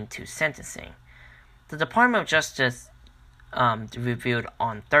proceeding to sentencing. The Department of Justice revealed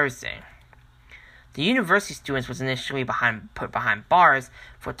on Thursday. The university students was initially put behind bars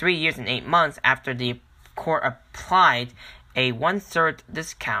for 3 years and 8 months after the court applied a 1/3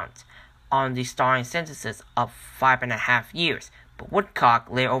 discount on the starting sentences of 5.5 years, but Woodcock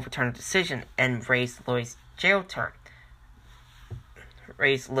later overturned the decision and raised Lui's jail term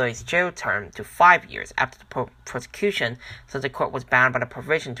to 5 years after the prosecution said the court was bound by the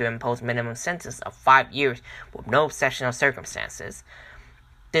provision to impose minimum sentence of 5 years with no exceptional circumstances.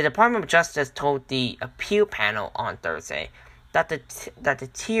 The Department of Justice told the appeal panel on Thursday that the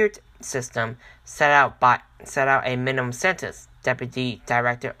tiered system set out a minimum sentence. Deputy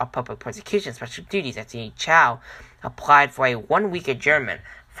Director of Public Prosecution Special Duties Anthony Chow applied for a 1-week adjournment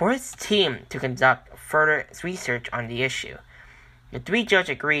for his team to conduct further research on the issue. The 3 judges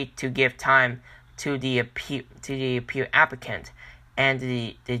agreed to give time to the appeal applicant and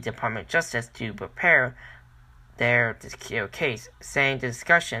the Department of Justice to prepare their case, saying the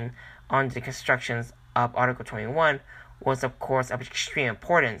discussion on the constructions of Article 21 was of course of extreme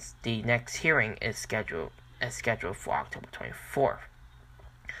importance. The next hearing is scheduled for October 24th.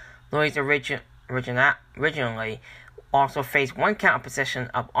 Lawyers originally also faced 1 count of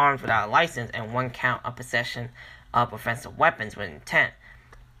possession of arms without a license and 1 count of possession of offensive weapons with intent,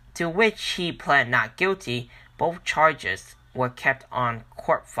 to which he pled not guilty. Both charges were kept on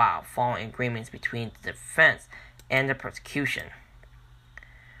court file following agreements between the defense and the prosecution.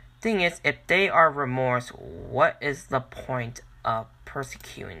 Thing is, if they are remorse, what is the point of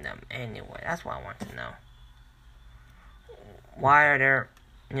persecuting them anyway? That's what I want to know. Why are they,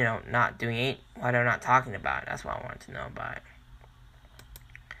 not doing it? Why they're not talking about it? That's what I want to know about it.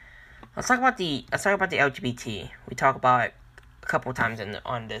 Let's talk about the LGBT. We talk about it a couple times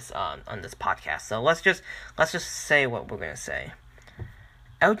on this podcast. So let's just say what we're gonna say.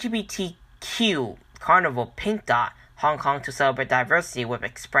 LGBTQ Carnival Pink Dot Hong Kong to celebrate diversity with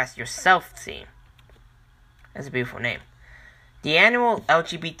Express Yourself theme. That's a beautiful name. The annual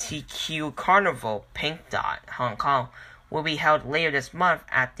LGBTQ Carnival Pink Dot Hong Kong will be held later this month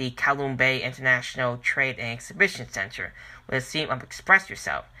at the Kowloon Bay International Trade and Exhibition Center with the theme of Express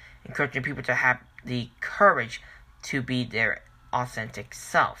Yourself, encouraging people to have the courage to be their authentic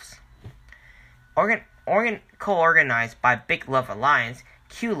selves. Co-organized by Big Love Alliance,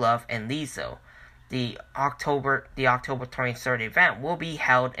 Q Love, and Lizzo, the October 23rd event will be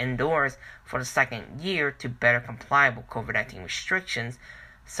held indoors for the 2nd year to better comply with COVID-19 restrictions,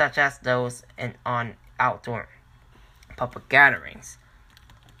 such as those on outdoor public gatherings.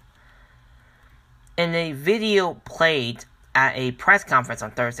 In a video played at a press conference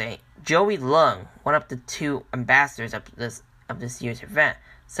on Thursday, Joey Leung, one of the 2 ambassadors of this year's event,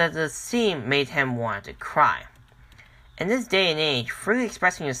 said the scene made him want to cry. In this day and age, freely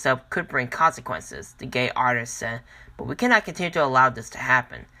expressing yourself could bring consequences, the gay artist said, but we cannot continue to allow this to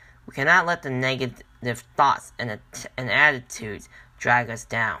happen. We cannot let the negative thoughts and attitudes drag us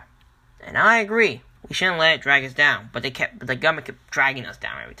down. And I agree, we shouldn't let it drag us down, but the government kept dragging us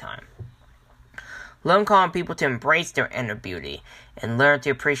down every time. Leung called on people to embrace their inner beauty and learn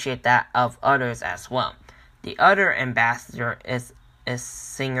to appreciate that of others as well. The other ambassador is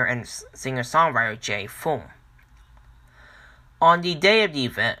singer-songwriter Jay Fung. On the day of the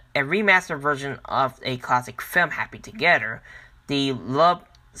event, a remastered version of a classic film, Happy Together, the love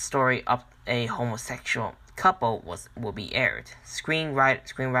story of a homosexual couple, will be aired.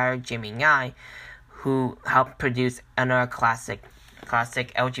 Screenwriter Jimmy Ngai, who helped produce another classic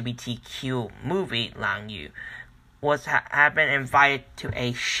LGBTQ movie, Lang Yu, had been invited to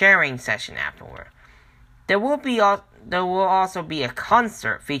a sharing session afterward. There will also be a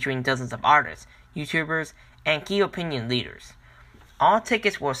concert featuring dozens of artists, YouTubers, and key opinion leaders. All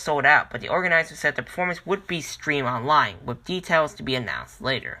tickets were sold out, but the organizers said the performance would be streamed online, with details to be announced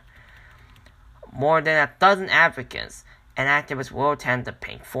later. More than 12 advocates and activists will attend the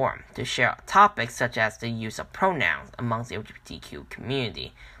Pink Forum to share topics such as the use of pronouns amongst the LGBTQ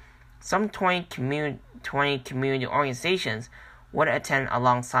community. Some 20 community organizations would attend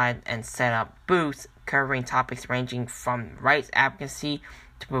alongside and set up booths covering topics ranging from rights advocacy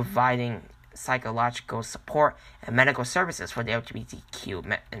to providing psychological support and medical services for the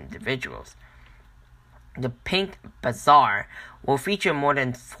LGBTQ individuals. The Pink Bazaar will feature more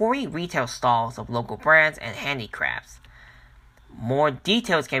than 40 retail stalls of local brands and handicrafts. More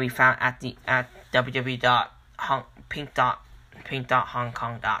details can be found at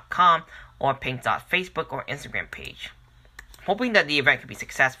www.pink.hongkong.com or pink.facebook or Instagram page. Hoping that the event could be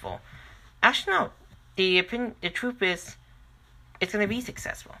successful. Actually, no. The truth is, it's going to be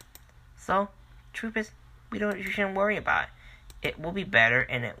successful. So, truth is, you shouldn't worry about it. It will be better,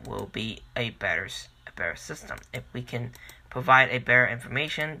 and it will be a better system. If we can provide a better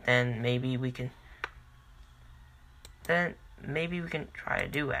information, then maybe we can try to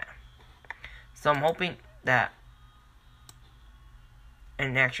do that. So I'm hoping that,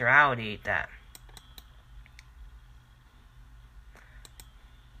 in actuality,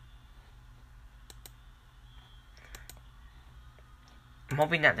 I'm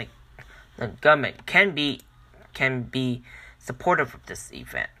hoping that the government can be supportive of this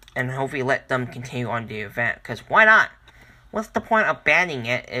event, and hopefully let them continue on the event. Because why not? what's the point of banning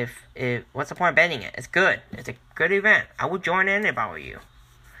it what's the point of banning it? It's good. It's a good event. I would join in if I were you.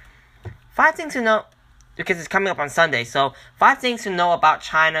 5 things to know, because it's coming up on Sunday, so 5 things to know about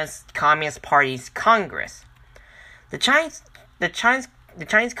China's Communist Party's Congress. The Chinese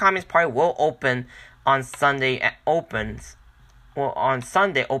Communist Party will open on Sunday open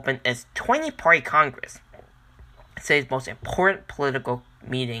its 20-party Congress. It's its most important political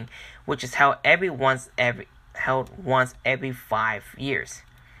meeting, which is held once every 5 years.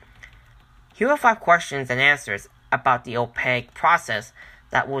 Here are 5 questions and answers about the opaque process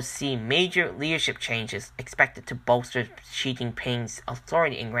that will see major leadership changes expected to bolster Xi Jinping's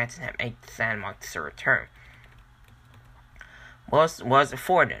authority in granting him a landmark third term. What is it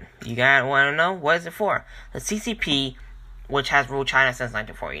for then? You guys want to know? What is it for? The CCP, which has ruled China since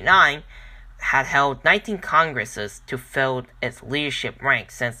 1949, had held 19 congresses to fill its leadership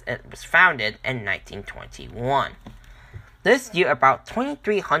ranks since it was founded in 1921. This year, about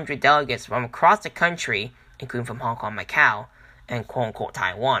 2,300 delegates from across the country, including from Hong Kong, Macau, and quote-unquote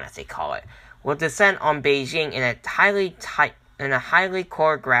Taiwan, as they call it, will descend on Beijing in a highly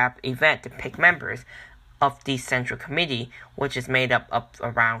choreographed event to pick members of the Central Committee, which is made up of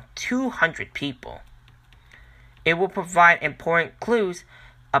around 200 people. It will provide important clues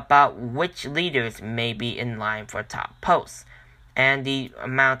about which leaders may be in line for top posts, and the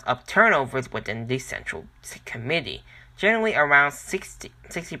amount of turnovers within the Central Committee. Generally around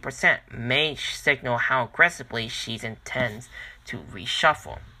 60% may signal how aggressively Xi intends to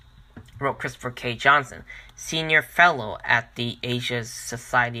reshuffle, wrote Christopher K. Johnson, senior fellow at the Asia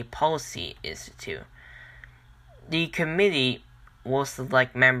Society Policy Institute. The committee will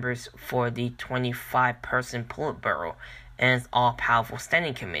select members for the 25-person Politburo and its all-powerful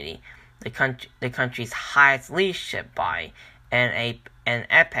standing committee, the country's highest leadership body, and an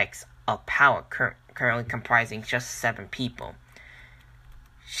apex of power currently comprising just 7 people.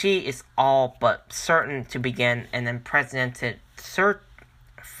 Xi is all but certain to begin an unprecedented third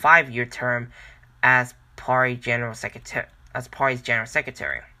 5-year term as party's general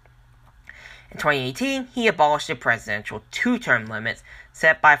secretary. In 2018, he abolished the presidential 2-term limits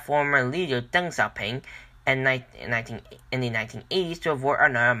set by former leader Deng Xiaoping in the 1980s to avoid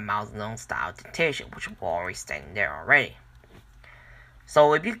another Mao Zedong-style dictatorship, which was already standing there already.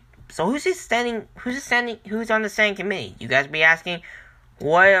 So who's on the standing committee? You guys be asking,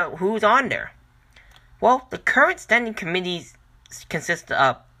 who's on there? Well, the current standing committees consist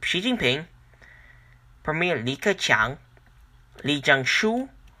of Xi Jinping, Premier Li Keqiang, Li Zhengshu,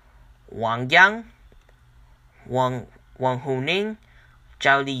 Wang Yang, Wang Huning,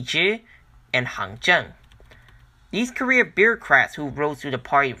 Zhao Liji, and Han Zheng. These career bureaucrats who rose through the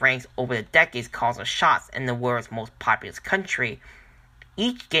party ranks over the decades called the shots in the world's most populous country,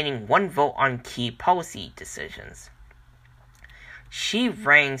 each getting 1 vote on key policy decisions. Xi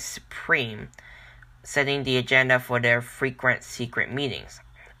reigns supreme, setting the agenda for their frequent secret meetings.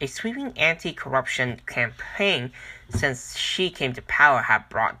 A sweeping anti-corruption campaign since Xi came to power had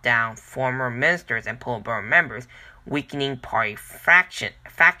brought down former ministers and Politburo members, weakening party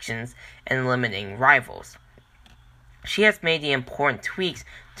factions and limiting rivals. Xi has made the important tweaks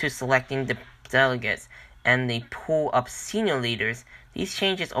to selecting the delegates and the pool of senior leaders. These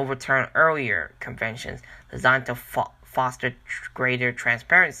changes overturn earlier conventions designed to foster greater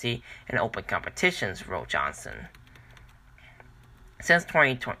transparency and open competitions, wrote Johnson. Since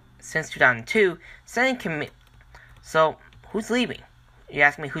 2002, Senate Committee. So, who's leaving? You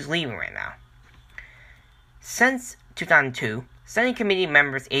ask me who's leaving right now. Since 2002, Senate Committee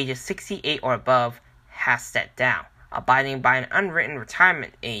members ages 68 or above have stepped down, abiding by an unwritten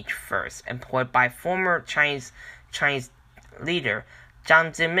retirement age first, employed by former Chinese leader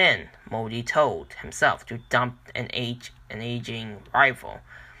Jiang Zemin. Modi told himself to dump an aging rival.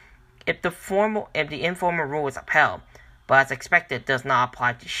 If the informal rule is upheld, but as expected does not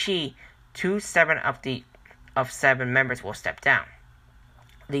apply to Xi, 7 of 7 members will step down,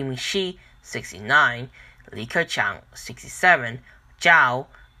 leaving Xi 69, Li Keqiang 67, Zhao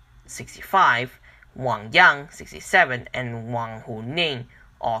 65, Wang Yang 67, and Wang Huning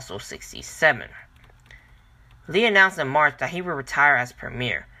also 67. Li announced in March that he would retire as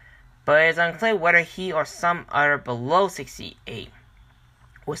premier, but it is unclear whether he or some other below 68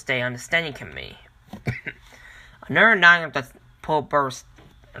 will stay on the standing committee. Another 9 of the Politburo's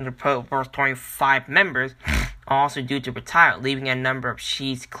 25 members are also due to retire, leaving a number of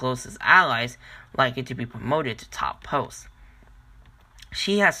Xi's closest allies likely to be promoted to top posts.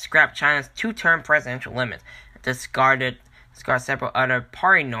 Xi has scrapped China's 2-term presidential limits and discarded several other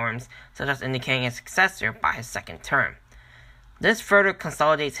party norms, such as indicating a successor by his 2nd term. This further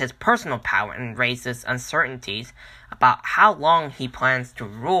consolidates his personal power and raises uncertainties about how long he plans to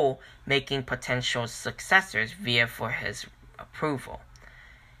rule, making potential successors via for his approval.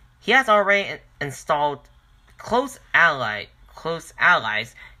 He has already installed close allies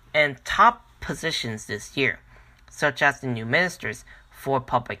in top positions this year, such as the new ministers for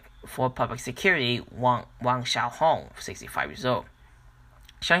public security Wang Xiaohong, 65 years old.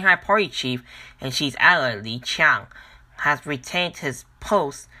 Shanghai Party chief and Xi's ally Li Qiang has retained his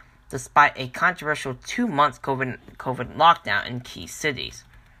post despite a controversial 2-month COVID lockdown in key cities.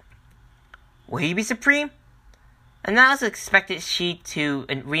 Will he be supreme? Analysts expected Xi to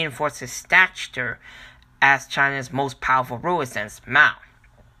reinforce his stature as China's most powerful ruler since Mao.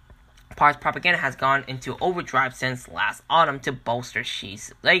 Party's propaganda has gone into overdrive since last autumn to bolster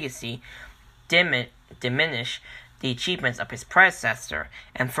Xi's legacy, diminish the achievements of his predecessor,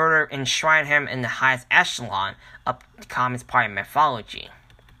 and further enshrine him in the highest echelon of the Communist Party mythology.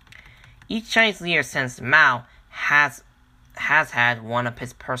 Each Chinese leader since Mao has had one of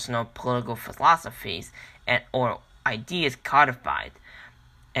his personal political philosophies or ideas codified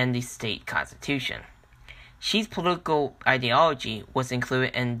in the state constitution. Xi's political ideology was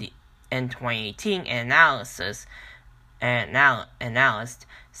included in 2018. An analyst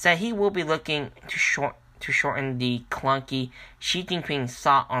said he will be looking to shorten the clunky Xi Jinping's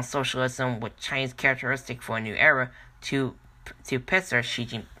thought on socialism with Chinese characteristic for a new era to pisser Xi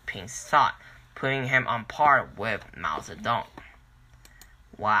Jinping's thought, putting him on par with Mao Zedong.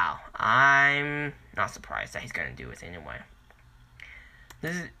 Wow, I'm not surprised that he's going to do it anyway.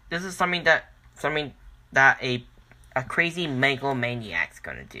 This is something that a crazy megalomaniac's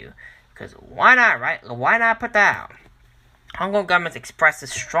going to do. Because why not, right? Why not put that out? Hong Kong government expressed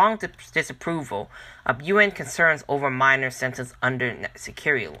strong disapproval of UN concerns over minor sentences under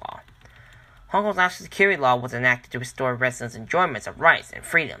security law. Hong Kong's national security law was enacted to restore residents' enjoyments of rights and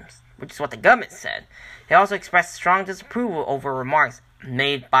freedoms, which is what the government said. It also expressed strong disapproval over remarks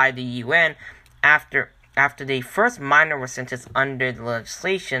made by the UN after the first minor was sentenced under the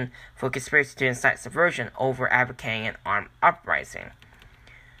legislation for conspiracy to incite subversion over advocating an armed uprising.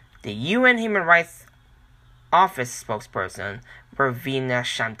 The UN Human Rights Office spokesperson, Ravina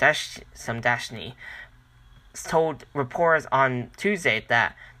Shamdashni, told reporters on Tuesday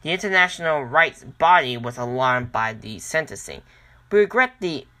that the international rights body was alarmed by the sentencing. We regret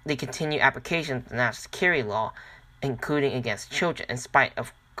the continued application of the national security law, including against children, in spite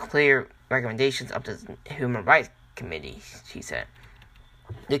of clear recommendations of the Human Rights Committee, she said.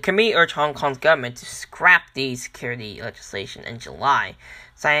 The committee urged Hong Kong's government to scrap the security legislation in July,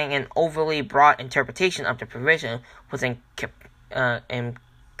 citing an overly broad interpretation of the provision was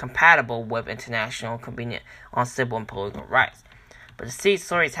incompatible with international convention on civil and political rights. But the city's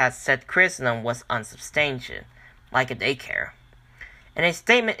authorities has said criticism was unsubstantiated, like a daycare. In a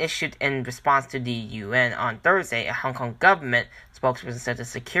statement issued in response to the UN on Thursday, a Hong Kong government spokesperson said the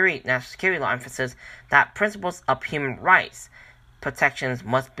national security law emphasizes that principles of human rights protections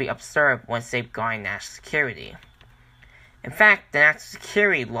must be observed when safeguarding national security. In fact, the national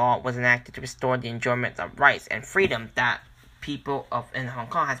security law was enacted to restore the enjoyment of rights and freedom that people in Hong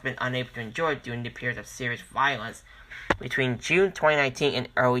Kong has been unable to enjoy during the period of serious violence between June 2019 and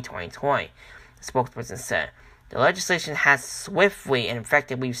early 2020, the spokesperson said. The legislation has swiftly and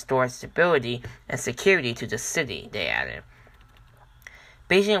effectively restored stability and security to the city, they added.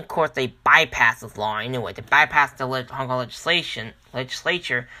 Beijing, of course, they bypassed this law anyway. They bypassed the Hong Kong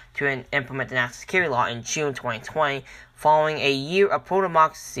legislature to implement the national security law in June 2020, following a year of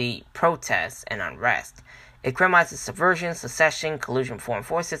pro-democracy protests and unrest. It criminalizes subversion, secession, collusion with foreign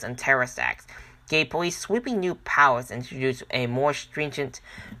forces, and terrorist acts, gave police sweeping new powers, and introduced a more stringent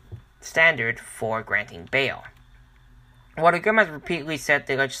standard for granting bail. While the government repeatedly said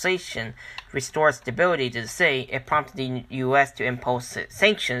the legislation restored stability to the city, it prompted the U.S. to impose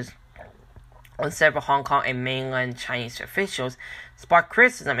sanctions on several Hong Kong and mainland Chinese officials, sparked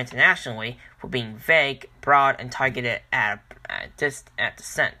criticism internationally for being vague, broad, and targeted at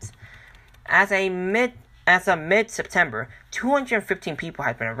dissent. As of mid-September, 215 people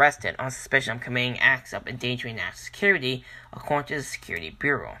had been arrested on suspicion of committing acts of endangering national security, according to the Security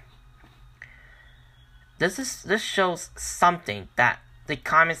Bureau. This shows something that the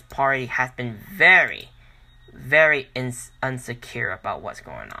Communist Party has been very, very insecure about what's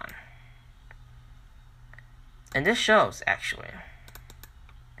going on. And this shows, actually.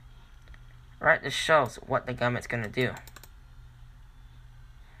 Right? This shows what the government's going to do.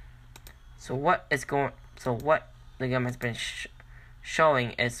 So what the government's been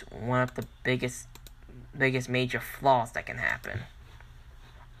showing is one of the biggest major flaws that can happen.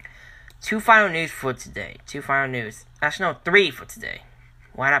 Two final news for today. Actually, no, 3 for today.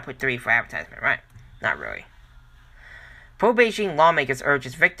 Why not put 3 for advertisement, right? Not really. Pro-Beijing lawmakers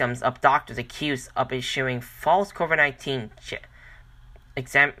urges victims of doctors accused of issuing false COVID-19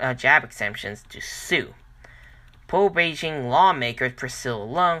 jab exemptions to sue. Pro-Beijing lawmaker Priscilla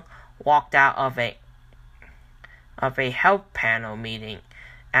Leung walked out of a health panel meeting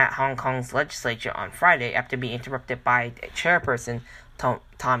at Hong Kong's legislature on Friday after being interrupted by chairperson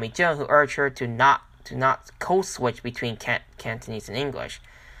Tommy Cheung, who urged her to not code switch between Cantonese and English.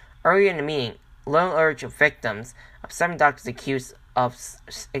 Earlier in the meeting, Leung urged victims of 7 doctors accused of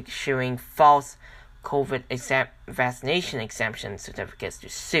issuing false COVID vaccination exemption certificates to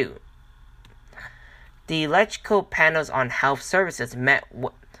sue. The electrical panels on health services met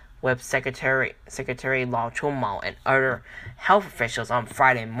with Secretary Lau Chun-mao and other health officials on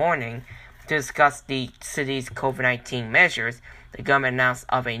Friday morning to discuss the city's COVID-19 measures. The government announced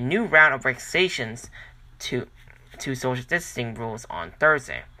of a new round of relaxations to social distancing rules on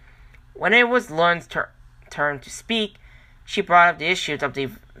Thursday. When it was Leung's turn to speak, she brought up the issues of the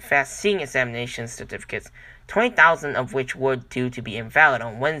vaccine examination certificates, 20,000 of which were due to be invalid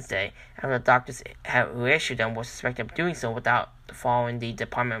on Wednesday, after the doctors who issued them were suspected of doing so without following the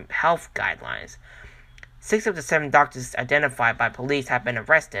Department of Health guidelines. 6 of the 7 doctors identified by police have been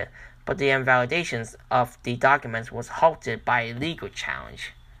arrested, but the invalidations of the documents was halted by a legal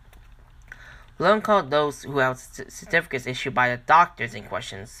challenge. Leung called those who have certificates issued by the doctors in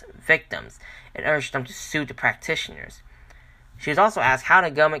question victims and urged them to sue the practitioners. She was also asked how the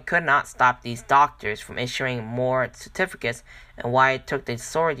government could not stop these doctors from issuing more certificates and why it took the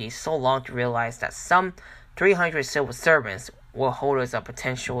authorities so long to realize that some 300 civil servants were holders of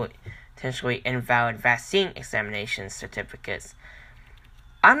potentially invalid vaccine examination certificates.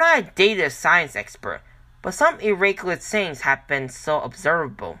 I'm not a data science expert, but some irregular things have been so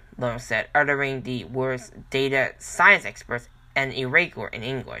observable, Leung said, uttering the words data science experts and irregular in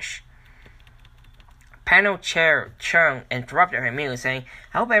English. Panel chair Cheung interrupted her immediately, saying,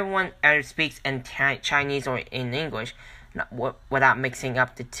 I hope everyone either speaks in Chinese or in English without mixing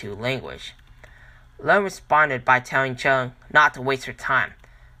up the 2 languages. Leung responded by telling Cheung not to waste her time.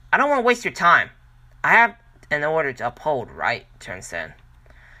 I don't want to waste your time. I have an order to uphold, right? Cheung said.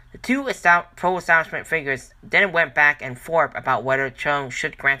 The 2 pro-establishment figures then went back and forth about whether Cheung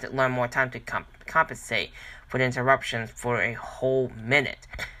should grant Leung more time to compensate for the interruptions for a whole minute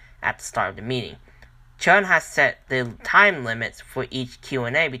at the start of the meeting. Cheung has set the time limits for each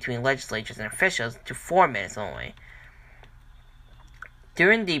Q&A between legislators and officials to 4 minutes only.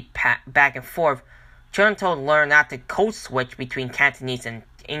 During the back and forth, Cheung told Leung not to code switch between Cantonese and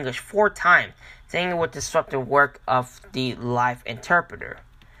English 4 times, saying it would disrupt the work of the live interpreter.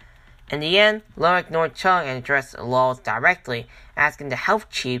 In the end, Leung ignored Cheung and addressed Laws directly, asking the health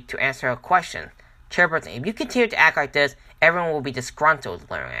chief to answer her question. Chairperson, if you continue to act like this, everyone will be disgruntled,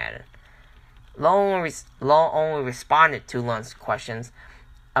 Leung added. Leung only responded to Leung's questions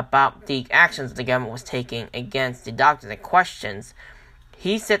about the actions the government was taking against the doctors in questions.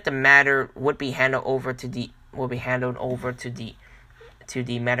 He said the matter would be handled over to the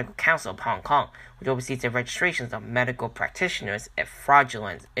Medical Council of Hong Kong, which oversees the registrations of medical practitioners if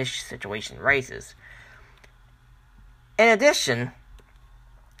fraudulent situation raises. In addition,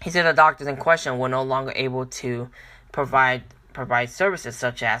 he said the doctors in question were no longer able to provide services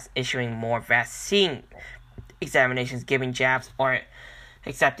such as issuing more vaccine examinations, giving jabs, or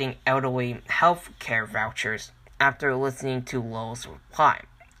accepting elderly health care vouchers. After listening to Leung's reply,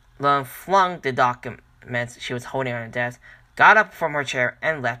 Leung flung the documents she was holding on her desk, got up from her chair,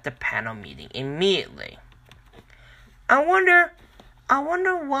 and left the panel meeting immediately. I wonder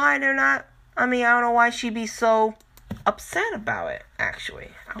why they're not. I don't know why she'd be so upset about it. Actually,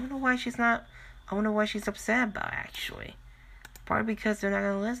 I don't know why she's not. I wonder why she's upset about it. Actually, probably because they're not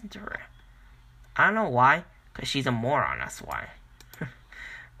gonna listen to her. I don't know why. Cause she's a moron. That's why.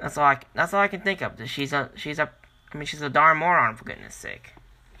 That's all I can think of. She's a darn moron, for goodness sake.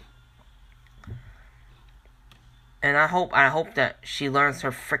 And I hope that she learns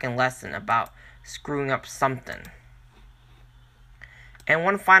her freaking lesson about screwing up something. And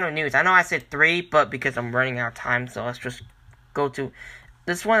one final news. I know I said 3, but because I'm running out of time, so let's just go to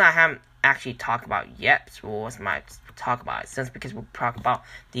this one I haven't actually talked about yet. So let's talk about it. Since because we'll talk about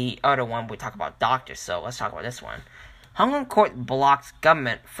the other one, we talk about doctors. So let's talk about this one. Hong Kong court blocks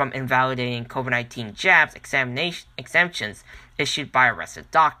government from invalidating COVID-19 jabs exemptions issued by arrested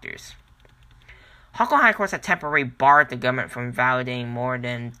doctors. Hong Kong High Court has temporarily barred the government from invalidating more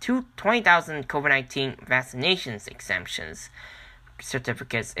than 20,000 COVID-19 vaccinations exemptions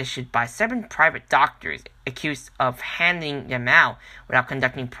certificates issued by 7 private doctors accused of handing them out without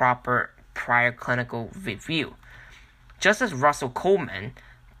conducting proper prior clinical review. Justice Russell Coleman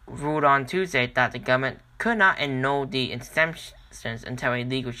ruled on Tuesday that the government could not annul the exemptions until a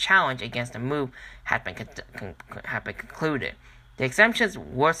legal challenge against the move had been concluded. The exemptions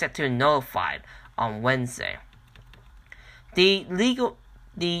were set to be nullified on Wednesday. The legal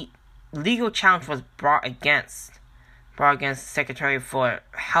challenge was brought against Secretary for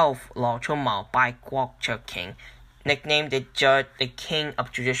Health Lau Chun-mao by Kwok Chuk-king, nicknamed the King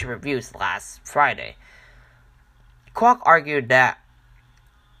of Judicial Reviews, last Friday. Kwok argued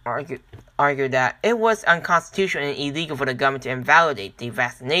that it was unconstitutional and illegal for the government to invalidate the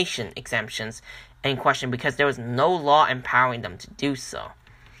vaccination exemptions in question because there was no law empowering them to do so.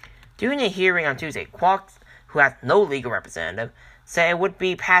 During a hearing on Tuesday, Kwok, who has no legal representative, said it would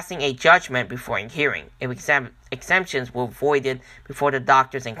be passing a judgment before a hearing if exemptions were voided before the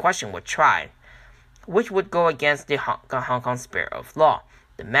doctors in question were tried, which would go against the Hong Kong spirit of law.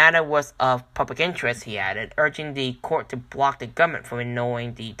 The matter was of public interest, he added, urging the court to block the government from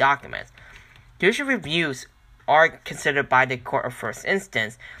annulling the documents. Judicial reviews are considered by the court of first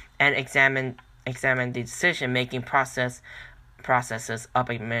instance and examine the decision-making processes of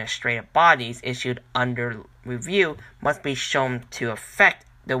administrative bodies issued under review must be shown to affect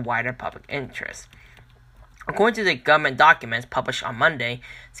the wider public interest. According to the government documents published on Monday,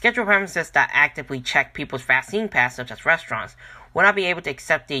 scheduled premises that actively check people's vaccine pass, such as restaurants, will not be able to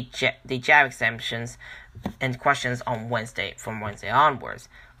accept the jab exemptions and questions on from Wednesday onwards.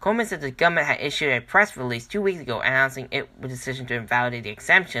 Coleman said the government had issued a press release 2 weeks ago announcing its decision to invalidate the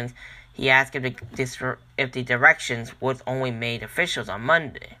exemptions. He asked if the directions was only made official on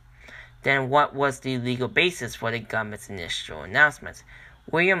Monday. Then what was the legal basis for the government's initial announcements?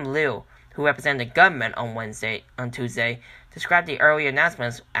 William Liu, who represented the government on Tuesday, described the earlier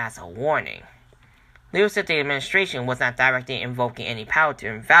announcements as a warning. Liu said the administration was not directly invoking any power to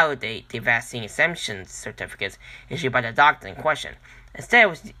invalidate the vaccine exemption certificates issued by the doctor in question.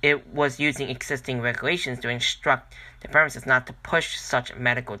 Instead, it was using existing regulations to instruct the premises not to push such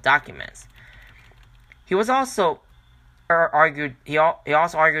medical documents. He also argued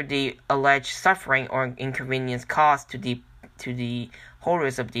the alleged suffering or inconvenience caused to the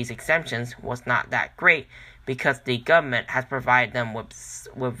holders of these exemptions was not that great because the government has provided them with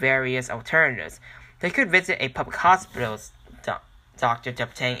various alternatives. They could visit a public hospital's doctor to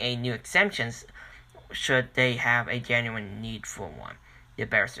obtain a new exemptions should they have a genuine need for one, the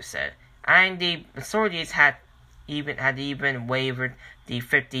barrister said. And the authorities had even waived the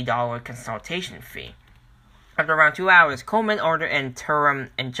 $50 consultation fee. After around 2 hours, Coleman ordered an interim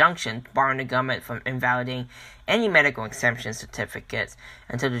injunction barring the government from invalidating any medical exemption certificates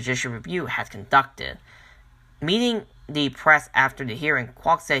until the judicial review has conducted. Meeting the press after the hearing,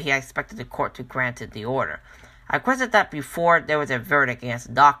 Kwok said he expected the court to grant the order. I requested that before there was a verdict against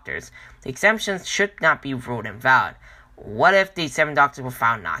the doctors, the exemptions should not be ruled invalid. What if the 7 doctors were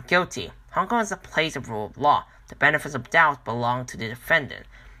found not guilty? Hong Kong is a place of rule of law. The benefits of doubt belong to the defendant.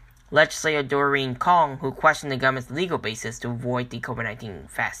 Legislator Doreen Kong, who questioned the government's legal basis to avoid the COVID-19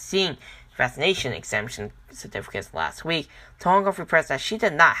 vaccination exemption certificates last week, told Hong Kong Free Press that she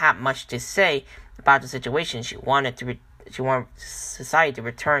did not have much to say about the situation. She wanted society to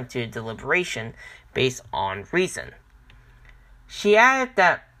return to deliberation based on reason. She added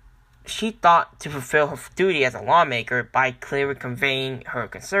that she thought to fulfill her duty as a lawmaker by clearly conveying her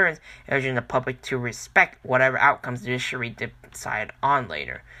concerns, urging the public to respect whatever outcomes the judiciary decide on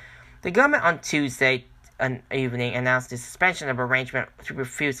later. The government on Tuesday evening announced the suspension of arrangement to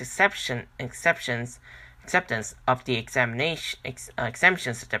refuse acceptance of the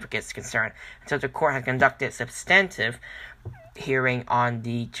exemption certificates concerned until the court had conducted substantive hearing on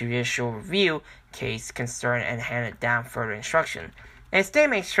the judicial review case concern and handed down further instruction. A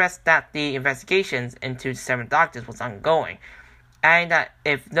statement stressed that the investigations into the 7 doctors was ongoing, and that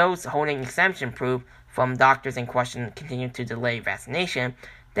if those holding exemption proof from doctors in question continue to delay vaccination,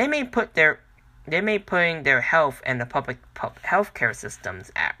 they may put their health and the public healthcare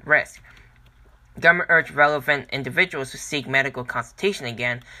systems at risk. The government urged relevant individuals to seek medical consultation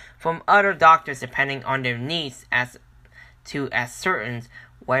again from other doctors depending on their needs as to ascertain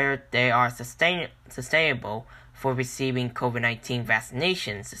whether they are sustainable for receiving COVID-19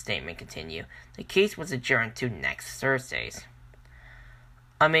 vaccinations, the statement continued. The case was adjourned to next Thursdays.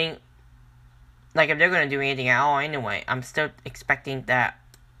 I mean, if they're going to do anything at all anyway, I'm still expecting that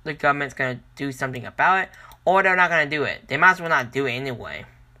the government's going to do something about it, or they're not going to do it. They might as well not do it anyway.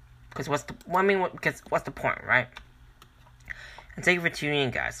 Because what's the point, right? And thank you for tuning in,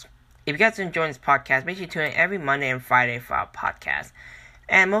 guys. if you guys are enjoying this podcast, make sure you tune in every Monday and Friday for our podcast.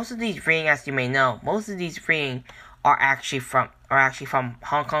 And most of these readings, as you may know, are actually from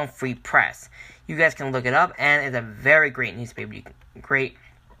Hong Kong Free Press. You guys can look it up, and it's a very great newspaper. Great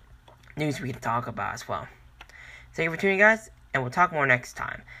news we can talk about as well. Thank you for tuning in, guys, and we'll talk more next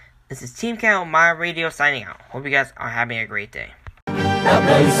time. This is Team Cal My Radio signing out. Hope you guys are having a great day. Đáp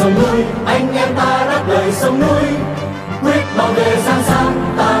lời sông núi, anh em ta đáp lời sông núi, quyết bảo vệ Giang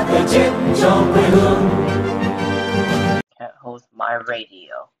Sang, ta thể chết cho quê hương. Cat hosts My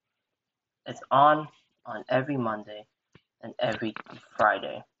Radio. It's on every Monday and every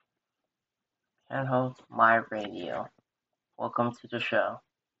Friday. Cat hosts My Radio. Welcome to the show.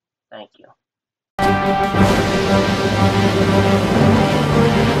 Thank you.